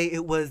to say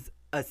it was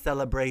a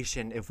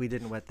celebration if we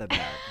didn't wet the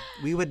bed.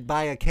 We would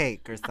buy a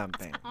cake or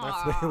something.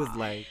 That's what it was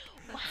like.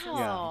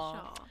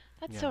 Wow. Sure.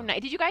 That's so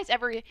nice. Did you guys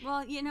ever?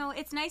 Well, you know,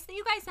 it's nice that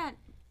you guys had.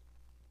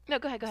 No,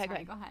 go ahead.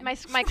 Sorry, go ahead.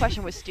 My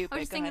question was stupid. I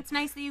was just Go saying ahead. it's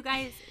nice that you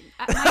guys.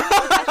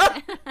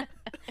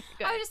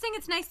 I was just saying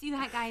it's nice that you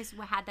guys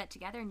had that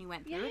together and you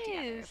went through it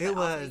together. Yes. But It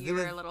also was- You it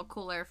were was- a little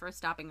cooler for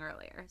stopping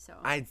earlier. So.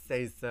 I'd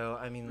say so.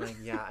 I mean, like,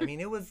 yeah. I mean,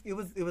 it was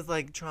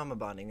like trauma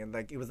bonding, and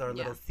like it was our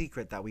little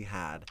secret that we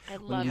had I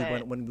love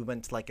it. when we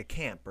went to like a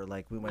camp or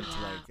like we went to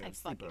like I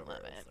fucking love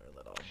sleepovers it. or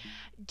little.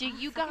 Do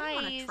you fucking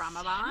want a guys?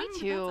 trauma bond. Me That's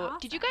too.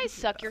 Did you awesome. guys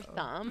suck your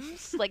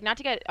thumbs? Like, not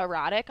to get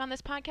erotic on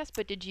this podcast,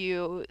 but did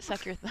you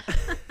suck your thumbs?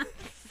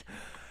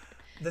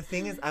 The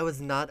thing is, I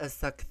was not a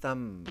suck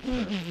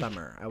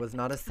thumber. I was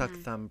not a suck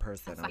thumb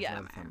person. I was Yeah.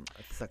 not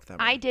a suck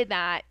thumber. I did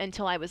that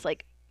until I was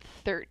like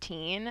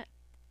 13.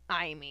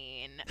 I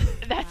mean,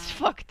 that's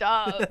fucked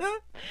up.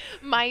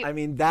 I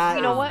mean, that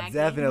You know is what?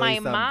 definitely My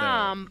something.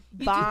 mom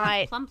You do have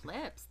bought. plump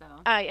lips,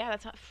 though. Yeah,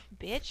 that's not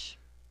bitch.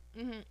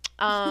 That's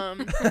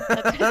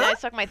 'cause I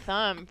suck my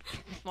thumb.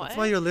 What? That's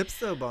why your lips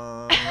so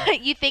bomb.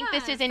 You think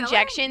this Yeah, is filler?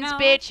 injections, No,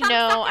 bitch? thumb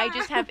No, I sucker.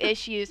 just have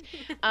issues.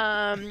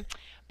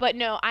 But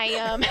no,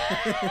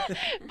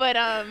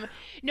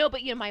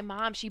 but you know, my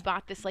mom, she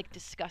bought this like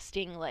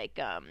disgusting like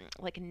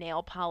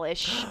nail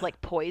polish like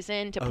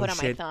poison to Oh put on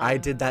my shit! thumb. I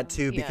did that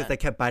too because Yeah. I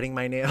kept biting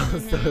my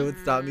nails, so it would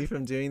stop me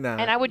from doing that.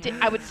 And I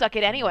would suck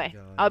it anyway.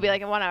 God. I'll be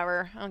like,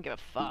 whatever, I don't give a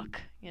fuck,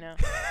 you know.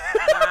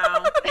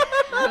 Wow.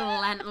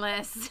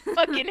 Relentless.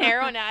 Fucking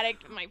heroin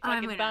addict, with my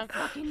I'm fucking gonna thumb.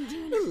 fucking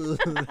do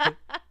this.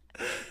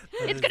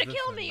 It's gonna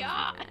kill me,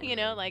 you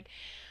know, like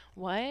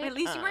what? At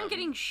least you weren't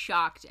getting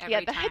shocked every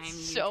yeah, that's time you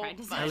so tried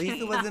to funny. At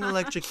least it wasn't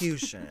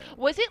electrocution.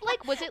 Was it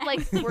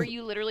like were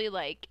you literally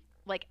like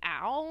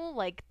ow,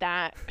 like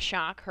that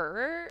shock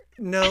hurt?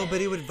 No,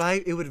 but it would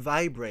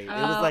vibrate. It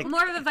was like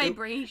more of a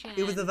vibration.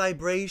 It was a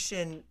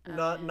vibration,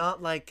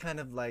 not like kind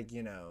of like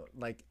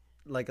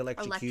like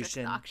electric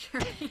electrocution. shock.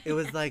 It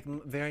was like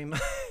very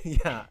much,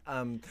 yeah.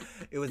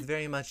 It was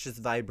very much just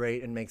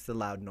vibrate and makes a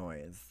loud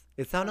noise.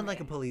 It sounded like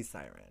a police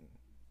siren.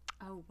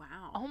 Oh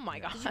wow. Oh my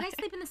god. Did you guys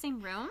sleep in the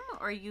same room,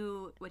 or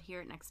you would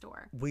hear it next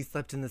door? We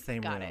slept in the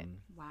same Got room. it.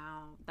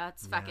 Wow,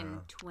 that's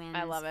fucking twins.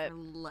 I love it. For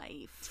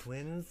life.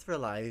 Twins for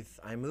life.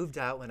 I moved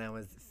out when I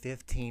was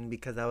 15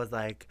 because I was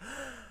like,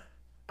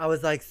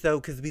 so,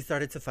 because we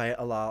started to fight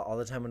a lot all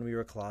the time when we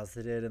were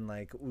closeted, and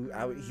like,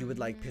 he would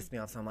like piss me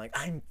off. So I'm like,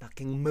 I'm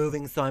fucking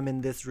moving, so I'm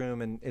in this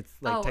room, and it's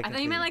like, Oh, I technically.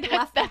 thought you meant like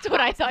left. That's what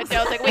I thought. Too.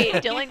 I was like, wait,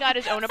 Dylan got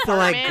his own So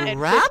apartment. I at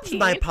grabbed 15?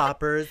 my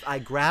poppers, I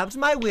grabbed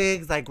my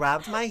wigs, I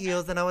grabbed my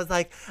heels, and I was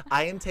like,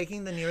 I am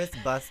taking the nearest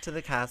bus to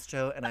the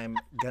Castro, and I'm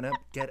gonna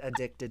get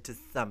addicted to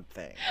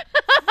something.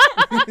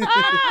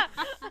 Oh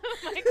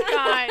my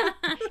god.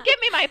 Give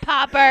me my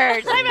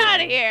poppers. I'm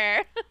out of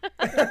here.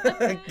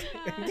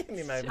 Give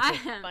me my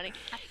Funny.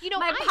 You know,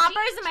 My I poppers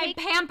did and my take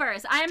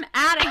Pampers. I'm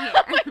out of here.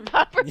 my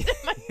poppers and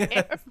my Yes.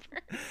 Pampers.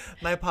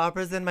 My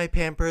poppers and my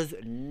Pampers,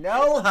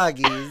 no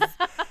huggies.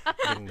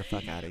 Getting the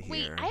fuck out of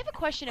Wait, here. I have a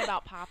question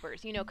about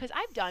poppers, you know, because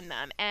I've done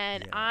them,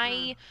 and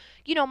Yeah.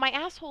 you know, my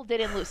asshole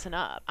didn't loosen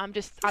up. I'm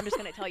just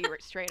gonna tell you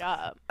straight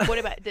up. What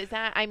about, does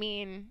that, I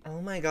mean,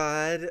 Oh my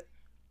god.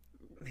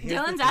 Here's the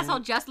Dylan's thing- asshole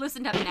just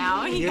loosened up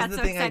now. He Here's got the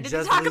so thing, I excited to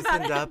just talk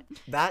about loosened it. up.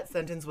 That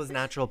sentence was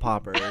natural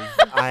poppers.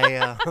 I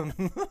I don't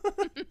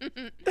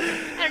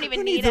even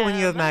Who need needs it when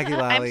you have them. Maggie I'm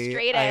Lally?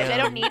 straight I, edge. I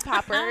don't um, need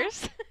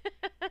poppers.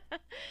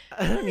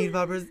 I don't need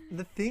poppers.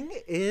 The thing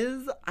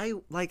is,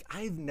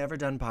 I've never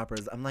done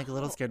poppers. I'm like a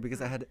little scared because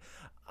but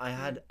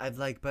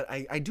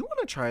I do want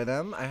to try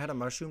them. I had a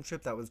mushroom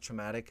trip that was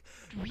traumatic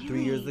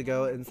 3 years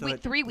ago, and so Wait,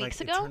 it, 3 weeks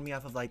it ago? turned me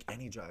off of like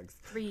any drugs.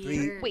 3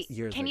 years. Wait,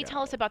 years can you tell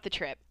ago. us about the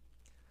trip?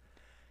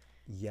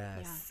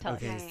 Yes. tell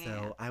us. Okay, Yeah.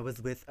 so I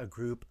was with a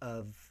group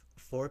of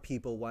 4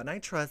 people. One I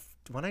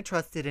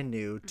trusted and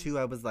knew. 2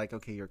 I was like,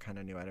 okay, you're kind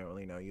of new. I don't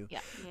really know you. Yeah.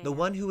 The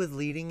one who was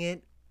leading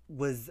it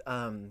was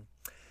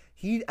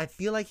I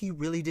feel like he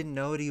really didn't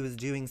know what he was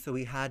doing, so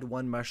he had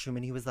one mushroom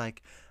and he was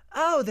like,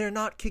 oh, they're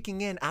not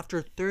kicking in.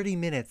 After 30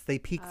 minutes, they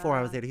peaked 4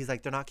 hours later. He's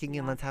like, they're not kicking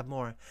in, let's have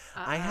more.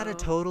 I had a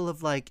total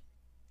of like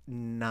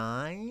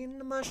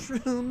 9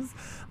 mushrooms.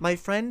 My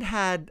friend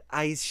had,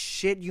 I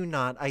shit you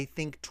not, I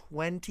think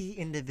 20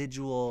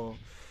 individual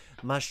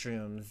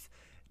mushrooms.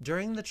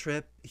 During the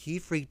trip, he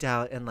freaked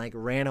out and like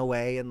ran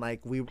away, and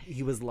like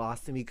he was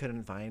lost and we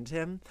couldn't find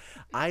him.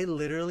 I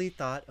literally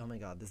thought, oh my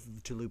god, this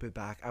is to loop it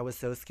back. I was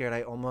so scared.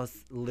 I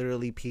almost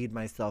literally peed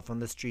myself on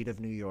the street of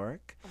New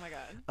York. Oh my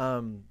god.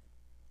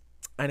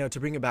 I know, to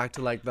bring it back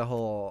to like the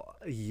whole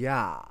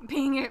Wow,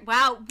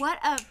 what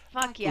a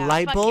Fuck yeah.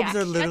 Light fuck bulbs yeah.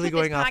 are literally That's what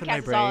going off in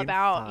my this podcast is all brain.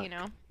 about, Fuck. you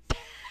know.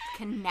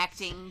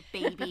 connecting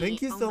baby.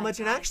 Thank you Oh so my much.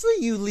 And God. actually,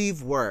 you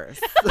leave worse.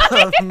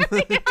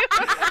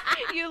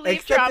 You leave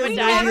Except there's We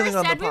no traumatized. never healing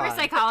on the said we were pod.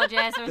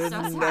 psychologists. We're There's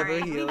so never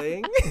sorry.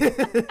 healing.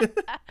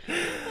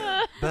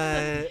 But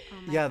Oh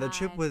my yeah, the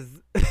trip God. was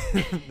the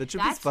trip was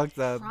That's fucked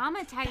up.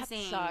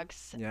 traumatizing.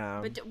 Sucks.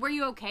 Yeah. But were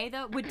you okay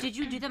though? Did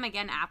you do them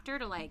again after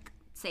to like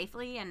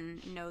safely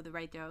and know the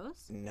right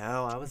dose?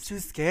 No, I was too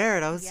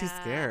scared. I was too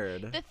Yeah.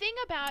 scared. The thing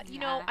about,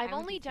 Yeah, I've I would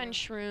only be done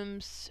too.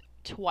 shrooms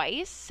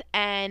twice,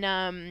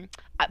 and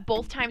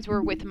both times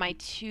were with my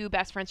two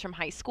best friends from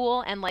high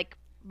school, and like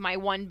my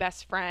one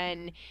best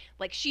friend,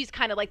 like she's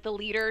kind of like the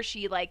leader.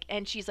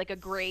 And she's like a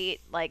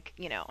great like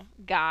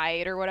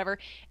guide or whatever,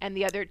 and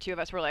the other two of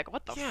us were like,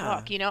 what the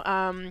Yeah.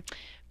 fuck.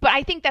 But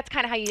I think that's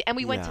kind of how and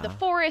we went to the Yeah.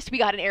 forest. We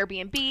got an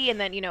Airbnb, and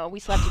then we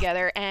slept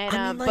together, and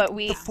I mean, like, but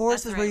we the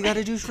forest That's is where you right. got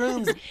to do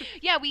shrooms.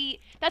 yeah,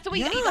 that's what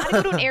you got to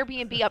go to an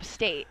Airbnb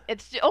upstate.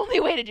 It's the only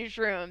way to do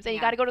shrooms, and you Yeah.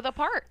 got to go to the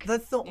park.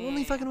 That's the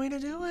only Yeah. fucking way to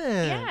do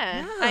it.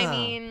 Yeah. I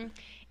mean,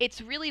 it's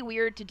really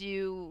weird to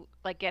do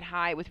like get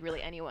high with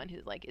really anyone who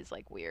like is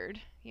like weird,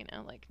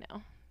 like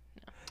no.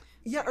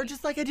 Yeah, or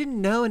just like I didn't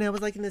know, and I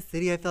was like in the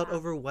city. I felt Yeah.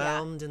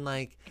 overwhelmed, and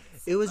like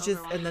It's it was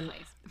just, and overwhelming then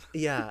place.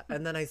 yeah,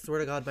 and then I swear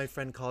to God, my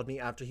friend called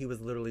me after he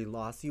was literally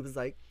lost. He was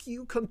like,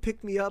 "You come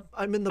pick me up.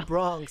 I'm in the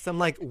Bronx." I'm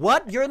like,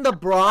 "What? You're in the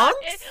Bronx?"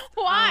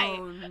 Why?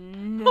 Oh,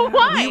 no.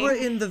 Why? We were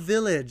in the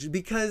village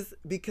because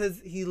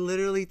he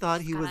literally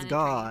thought he got was on a train.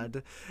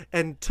 God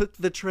and took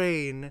the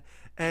train,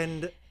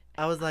 and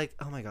I was like,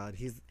 oh my God,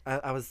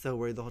 I was so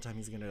worried the whole time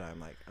he's gonna die.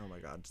 I'm like, oh my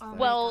God. just Oh like- my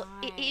Well,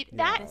 God.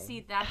 that But see,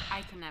 that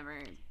I can never.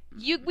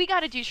 we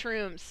got to do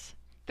shrooms.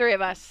 3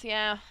 of us.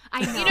 Yeah.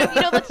 I know.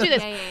 You know, let's do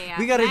this. Yeah.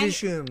 we gotta do Meg-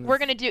 shrooms. We're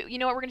going to do you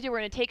know what we're going to do? We're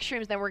going to take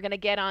shrooms, then we're going to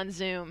get on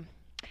Zoom.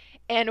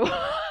 And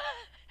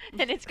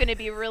and it's going to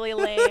be really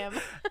lame.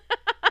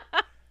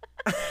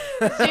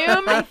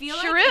 Zoom I feel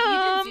like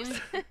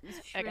shrooms. if you did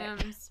Zoom Okay.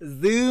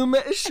 shrooms. Zoom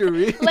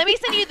shroom. Let me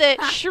send you the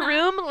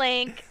shroom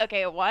link.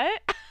 Okay,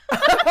 what?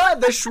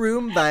 The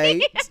shroom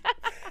bite.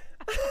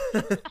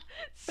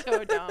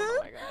 So dumb. Oh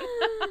my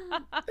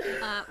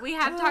god. We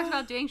have talked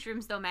about doing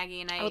shrooms though,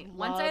 Maggie, and I would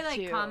once I love like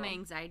to. calm my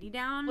anxiety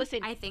down, Listen,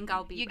 I think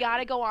I'll be. You ready.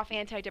 gotta go off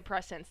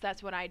antidepressants.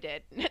 That's what I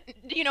did.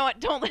 You know what?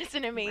 Don't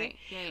listen to me. Right.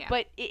 Yeah.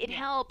 But it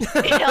helps.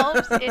 It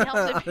helps. It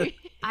helps. If you...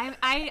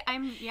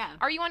 I'm yeah.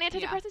 Are you on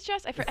antidepressants,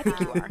 Jess? I think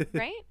you are,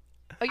 right?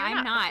 Oh, you're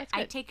I'm not. That's I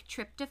good. take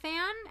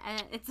tryptophan.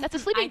 It's That's a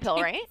sleeping I pill,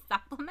 take right?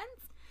 Supplements.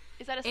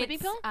 Is that a sleeping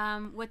It's, pill?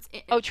 What's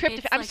it? Oh, it's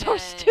tryptophan. I'm like so a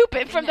stupid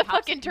thing from the that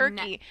helps fucking with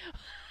turkey.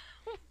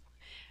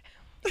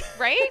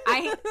 Right?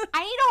 I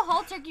eat a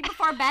whole turkey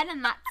before bed,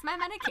 and that's my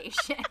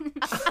medication.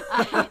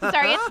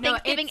 Sorry, it's No,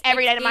 Thanksgiving it's-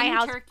 every it's night in my in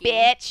house, turkey.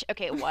 bitch.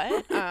 Okay,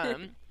 what?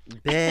 Bitch.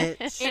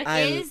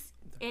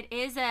 It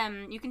is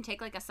you can take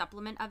like a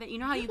supplement of it. You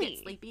know how you Really?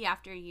 get sleepy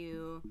after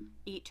you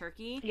eat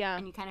turkey? Yeah.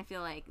 And you kind of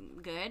feel like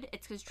good?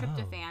 It's because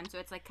tryptophan, so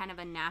it's like kind of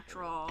a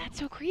natural. That's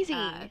so crazy.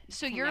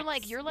 So you're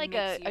like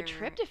connects- a makes your-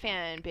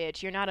 tryptophan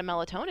bitch. You're not a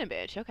melatonin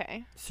bitch.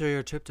 Okay. So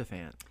you're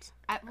tryptophan.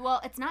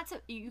 Well, it's not so.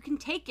 You can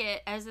take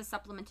it as a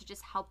supplement to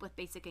just help with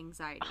basic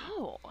anxiety.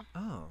 Oh,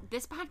 Oh.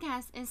 This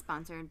podcast is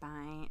sponsored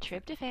by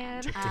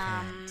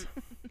tryptophan.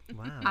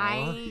 Wow.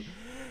 I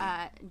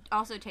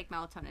also take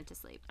melatonin to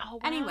sleep. Oh, wow.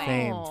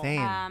 Anyway,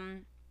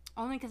 Same.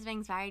 only because of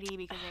anxiety,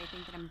 because I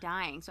think that I'm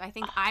dying. So I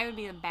think I would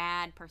be the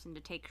bad person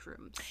to take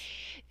shrooms.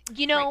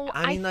 You know,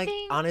 I mean, like,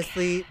 think,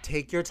 honestly,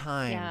 take your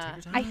time. yeah,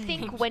 Take your I time.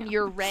 think when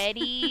you're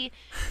ready,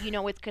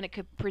 it's gonna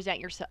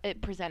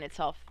present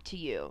itself to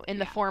you in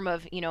the form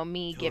of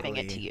me giving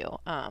it to Totally. you.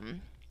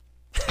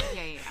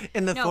 Yeah.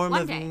 In the No, form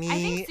one of day. me. I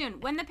think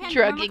soon. When the pandemic,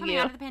 Drugging we're coming you.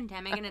 out of the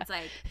pandemic, and it's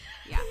like,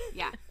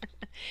 yeah.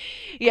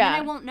 Yeah. And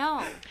I won't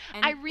know.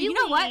 And I you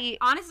know what? really-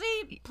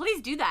 Honestly,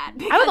 please do that.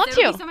 I would love because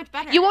it'll to. Be so much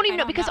better. You won't if I even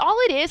know don't because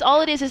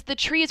all it is the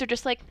trees are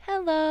just like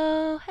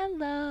hello.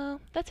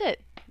 That's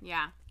it.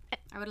 Yeah,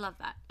 I would love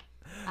that.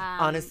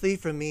 Honestly,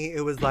 for me,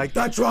 it was like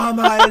the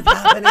trauma is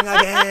happening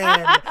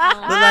again. But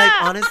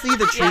like, honestly,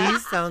 the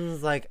trees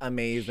sounds like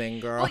amazing,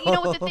 girl. Well, you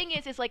know what the thing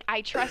is like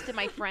I trusted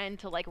my friend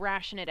to like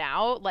ration it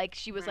out. Like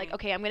she was like, Right.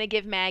 okay, I'm gonna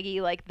give Maggie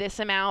like this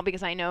amount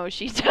because I know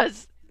she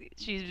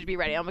should be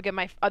ready. I'm gonna give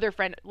my other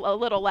friend a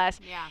little less.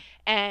 Yeah.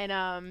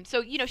 And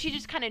so she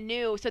just kind of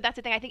knew. So that's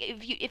the thing. I think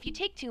if you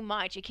take too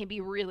much, it can be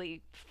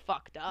really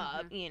fucked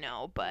up. But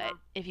Yeah.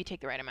 if you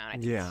take the right amount, I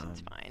think Yeah.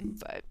 it's fine.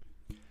 But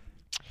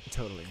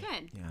Totally.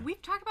 Good. Yeah.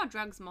 We've talked about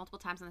drugs multiple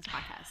times on this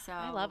podcast, so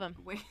I love 'em.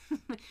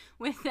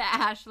 With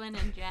Ashlyn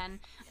and Jen.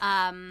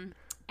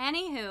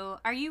 Anywho,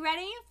 are you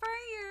ready for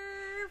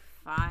your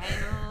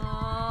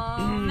final?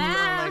 Oh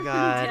my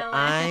God.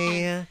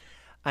 Dylan?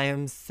 I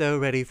am so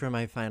ready for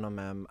my final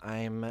mem.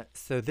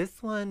 So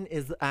this one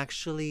is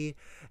actually,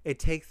 it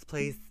takes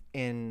place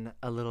in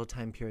a little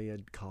time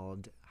period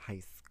called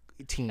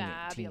teen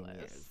Fabulous.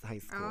 years, high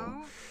school.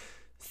 Oh.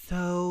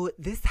 So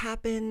this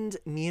happened.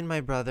 Me and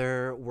my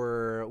brother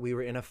we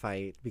were in a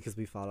fight because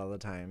we fought all the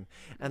time,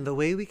 and the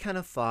way we kind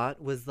of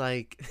fought was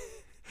like,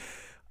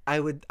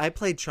 I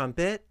played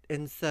trumpet,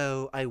 and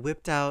so I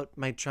whipped out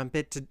my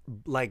trumpet to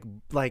like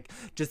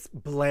just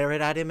blare it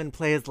at him and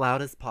play as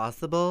loud as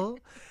possible,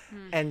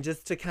 and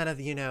just to kind of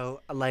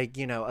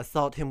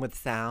assault him with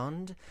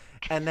sound,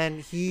 and then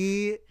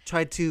he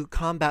tried to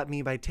combat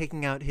me by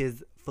taking out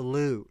his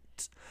flute.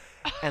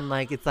 And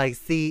like it's like,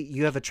 see,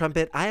 you have a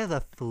trumpet, I have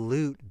a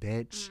flute,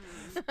 bitch.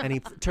 And he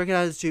took it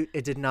out of his chute.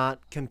 It did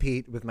not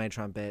compete with my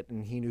trumpet,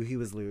 and he knew he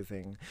was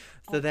losing.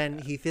 So then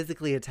he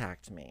physically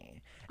attacked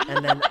me,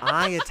 and then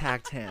I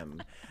attacked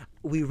him.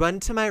 We run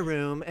to my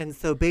room, and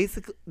so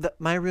basically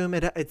my room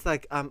it's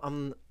like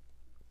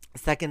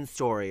second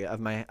story of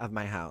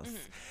my house,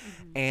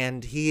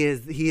 and he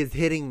is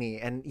hitting me,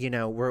 and you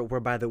know we're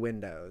by the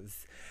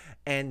windows.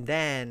 And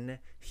then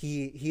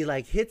he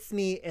like hits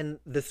me and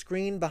the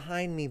screen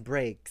behind me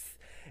breaks,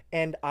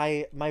 and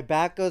my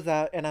back goes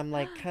out, and I'm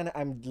like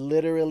I'm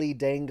literally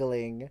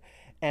dangling,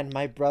 and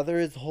my brother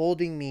is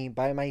holding me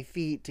by my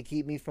feet to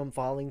keep me from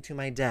falling to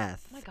my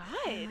death. Oh my god.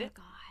 Oh my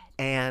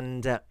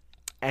God.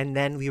 And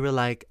then we were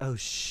like, oh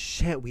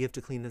shit, we have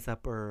to clean this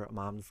up or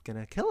mom's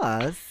gonna kill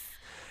us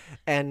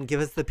and give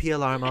us the P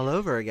alarm all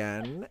over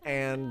again.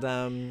 And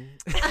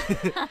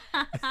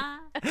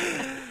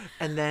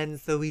and then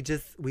so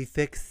we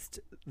fixed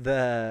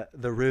the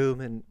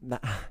room, and I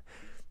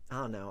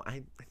don't know. I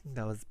think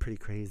that was pretty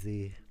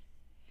crazy.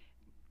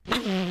 So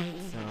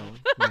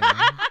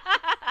yeah.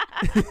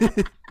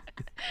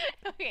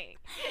 Okay.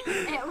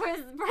 It was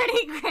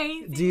pretty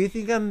crazy. Do you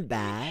think I'm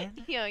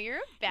bad? Yo, you're a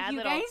bad You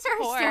little guys are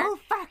whore. so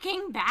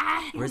fucking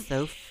bad. We're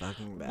so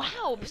fucking bad.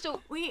 Wow.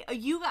 So Wait,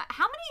 you got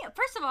how many?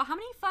 First of all, how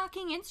many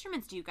fucking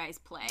instruments do you guys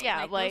play?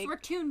 Yeah, those were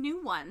 2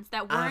 new ones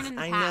that weren't in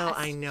the past.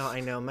 I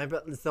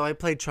know. So I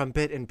played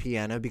trumpet and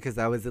piano because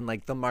I was in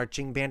like the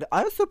marching band.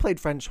 I also played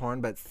French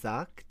horn, but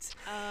sucked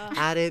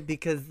at it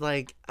because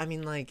like I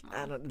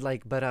don't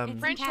like. But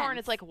French horn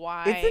is like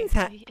why? It's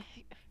intense.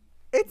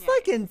 It's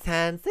like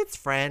intense. It's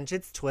French.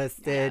 It's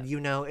twisted. You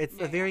know, it's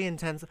a very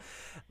intense.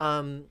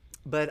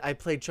 But I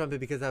played trumpet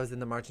because I was in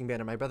the marching band,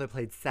 and my brother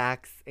played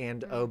sax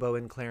and oboe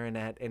and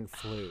clarinet and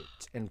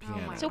flute and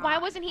piano. So why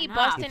wasn't he Enough.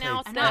 busting He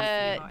out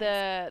played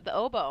the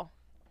oboe?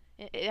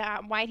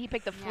 Why'd he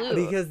pick the flute?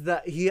 Because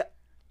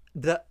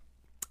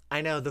I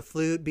know the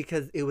flute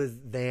because it was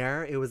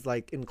there. It was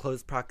like in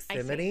close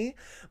proximity.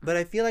 But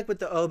I feel like with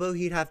the oboe,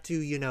 he'd have to,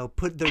 you know,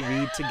 put the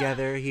reed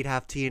together. He'd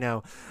have to, you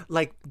know,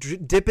 like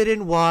dip it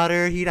in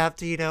water. He'd have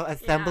to, you know,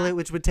 assemble it,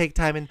 which would take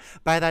time. And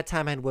by that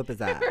time, I'd whoop his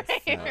ass.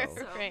 So.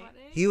 Right.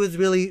 He was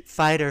really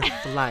fight or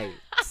flight.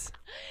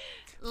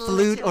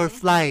 Flute or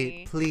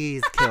flight,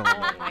 please kill me.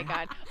 Oh my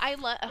god. I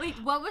love. Wait,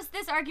 what was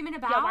this argument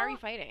about? Yeah, why are we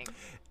fighting?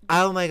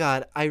 Oh my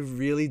god, I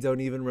really don't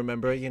even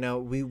remember. You know,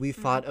 we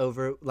fought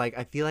over, like,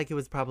 I feel like it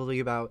was probably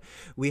about,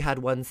 we had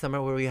one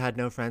summer where we had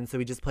no friends, so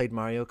we just played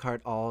Mario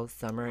Kart all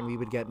summer, and we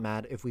would get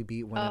mad if we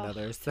beat one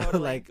another. So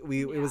totally. like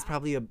it was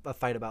probably a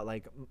fight about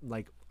like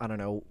I don't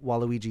know,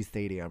 Waluigi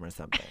Stadium or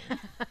something.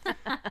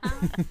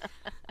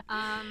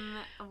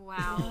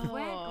 Wow.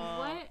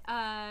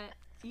 What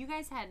you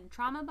guys had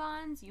trauma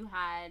bonds, you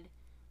had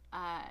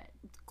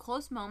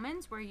close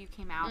moments where you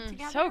came out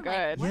together. so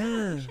good. Like, what a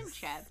Yes.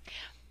 relationship.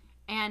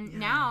 And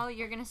now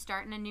you're gonna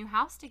start in a new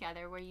house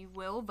together where you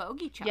will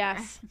vogue each other.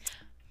 Yes.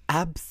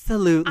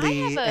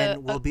 Absolutely. I have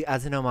And we'll be,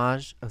 as an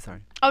homage, oh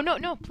sorry. Oh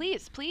no,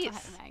 please. Go ahead,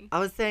 Meg. I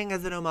was saying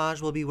as an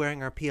homage, we'll be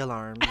wearing our P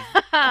alarms during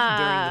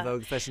the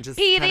Vogue session. Just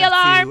P kind the of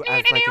alarm. as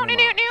like an homage.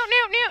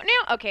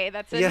 Okay,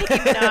 that's a Yeah. Nicki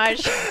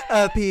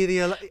Minaj. P the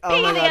alarm. Oh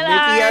P my the god,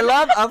 Nicki, I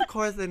alarm. love, of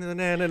course.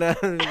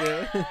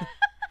 Yeah.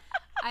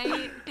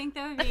 I think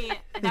that would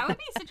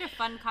be such a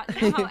fun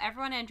you know how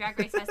everyone in Drag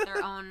Race has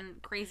their own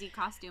crazy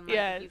costume. Like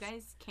Yes. if you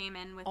guys came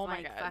in with Oh my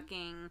like God.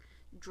 fucking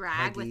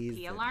drag with Huggies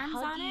P and- alarms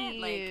on it,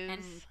 like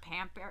and Huggies.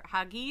 pamper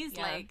huggies,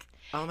 Yeah. like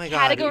Oh my god.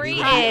 Category we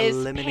had is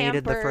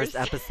eliminated the first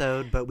Pampers.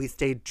 episode, but we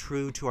stayed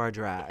true to our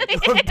drag.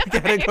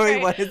 Category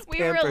Right. one is We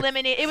were Pampers.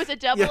 eliminated. It was a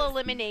double Yeah.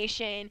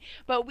 elimination,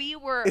 but we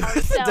were It was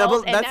ourselves. a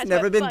double. and That's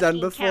never what been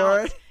done fucking before.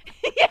 counts.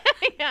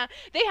 yeah.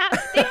 They have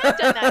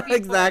done that before.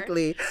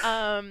 Exactly.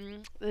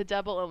 The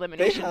double They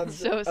elimination. have.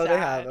 So sad. Oh, they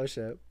have. Oh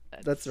shit.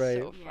 That's right.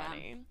 So Yeah.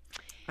 funny.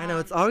 I know.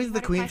 It's always the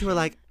what a queens who are question.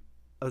 like.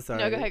 Oh, sorry.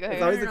 go ahead, go It's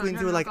ahead. always No, the no, queens no,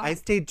 who are no, like, go I ahead.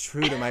 stayed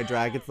true to my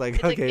drag. It's like,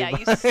 It's okay, like, yeah,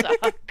 you bye.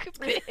 suck,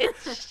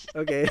 bitch.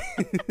 Okay.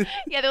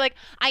 Yeah, they're like,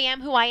 I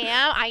am who I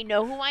am. I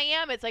know who I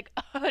am. It's like,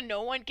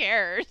 no one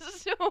cares.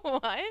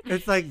 What?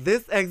 It's like,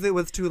 this exit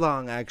was too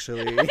long,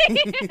 actually.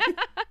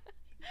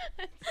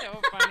 That's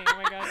so funny. Oh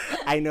my god.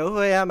 I know who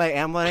I am. I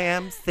am what I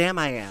am. Sam,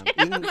 I am.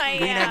 Eating green I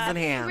eggs am. and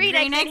ham. Green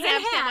eggs Green and eggs ham.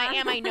 and Sam, I ham.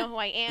 am. I know who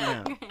I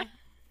am.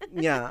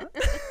 Yeah.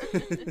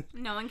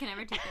 no one can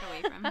ever take it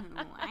away from who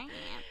I am.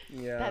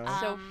 Yeah. That's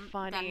so That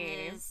funny.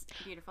 is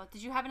beautiful.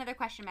 Did you have another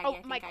question, Maggie? Oh, I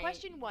think my I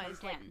question was,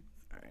 jumped like, in.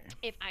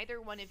 If either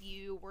one of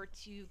you were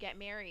to get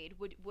married,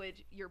 would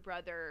your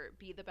brother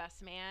be the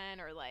best man,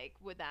 or like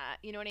would that,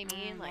 you know what I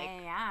mean? Like,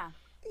 yeah.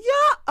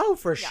 Yeah. Oh,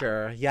 for Yeah.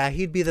 sure. Yeah,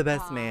 he'd be the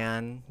best Aw.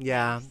 man.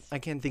 Yeah. Nice. I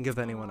can't think of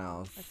anyone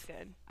else. that's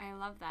good. I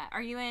love that.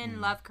 Are you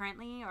in love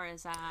currently, or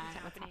is that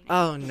what's happening?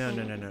 happening? Oh,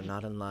 no.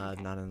 Not in love.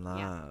 Okay. Not in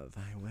Yeah. love.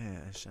 I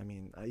wish. I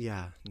mean,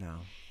 yeah, no.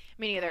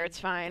 Me neither. It's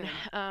fine.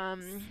 No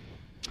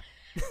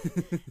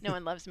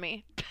one loves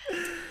me.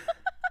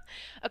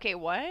 Okay,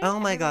 what? Oh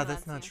my Everybody god,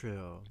 that's loves not you.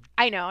 true.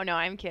 I know. No,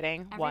 I'm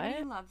kidding.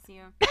 Everybody What? loves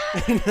you.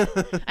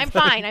 I'm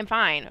fine. I'm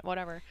fine.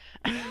 Whatever.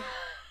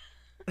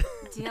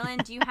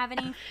 Dylan, do you have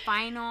any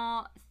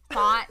final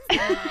thoughts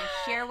that you want to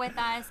share with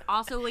us?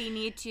 Also, we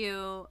need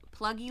to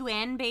plug you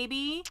in,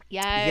 baby.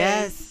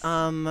 Yes.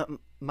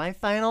 My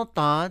final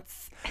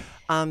thoughts.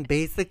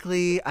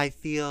 Basically, I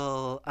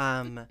feel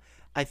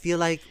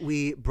like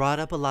we brought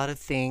up a lot of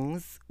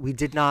things. We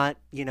did not,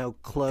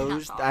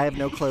 close. That's all. I have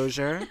no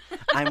closure.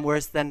 I'm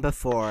worse than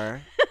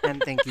before.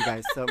 And thank you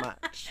guys so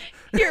much.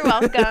 You're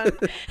welcome.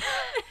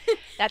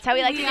 That's how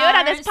we like to We do it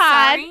on are this pod.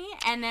 sorry,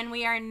 and then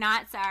we are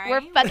not sorry.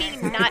 We're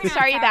fucking We're not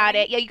sorry about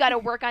it. Yeah, you got to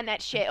work on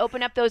that shit.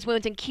 Open up those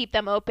wounds and keep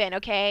them open,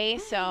 okay?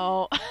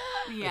 So,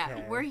 Yeah,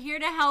 Okay. we're here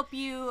to help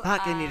you.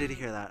 Fuck, I needed to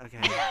hear that. Okay.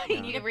 We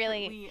Yeah. need to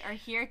Really- We are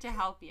here to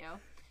help you.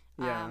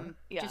 Yeah.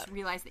 Yeah. Just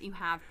realize that you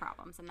have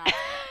problems, and that's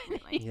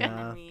it, really. Yeah. And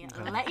then we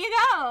Okay. let you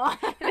go.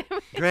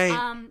 Great.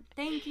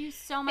 Thank you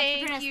so much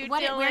Thank for joining you, us.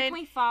 Where Dylan. can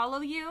we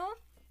follow you?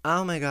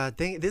 Oh my God!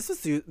 This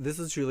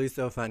was truly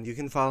so fun. You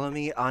can follow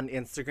me on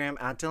Instagram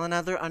at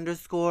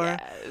 @DylanAdler_,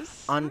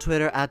 yes. on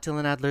Twitter at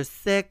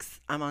DylanAdler6.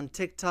 I'm on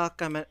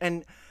TikTok.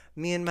 And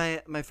me and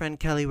my friend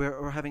Kelly,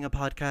 we're having a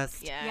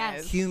podcast.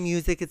 Yes. Q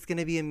Music. It's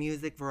gonna be a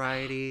music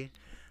variety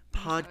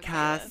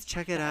podcast. excited.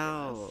 Check it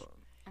out.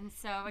 I'm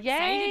so excited for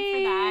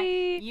that.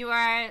 Yay.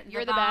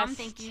 You're the bomb. best.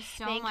 Thank you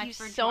so Thank much you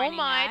for so joining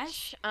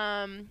much.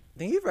 us.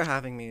 Thank you for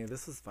having me.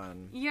 This was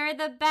fun. You're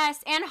the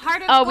best. And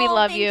Heart of Oh, Gold. we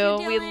love Thank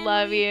you. We Dylan.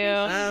 love you.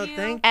 Oh, appreciate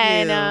thank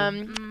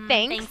And you.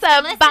 thanks. thanks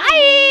for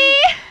Bye.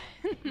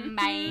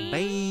 Bye.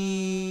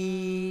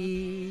 Bye.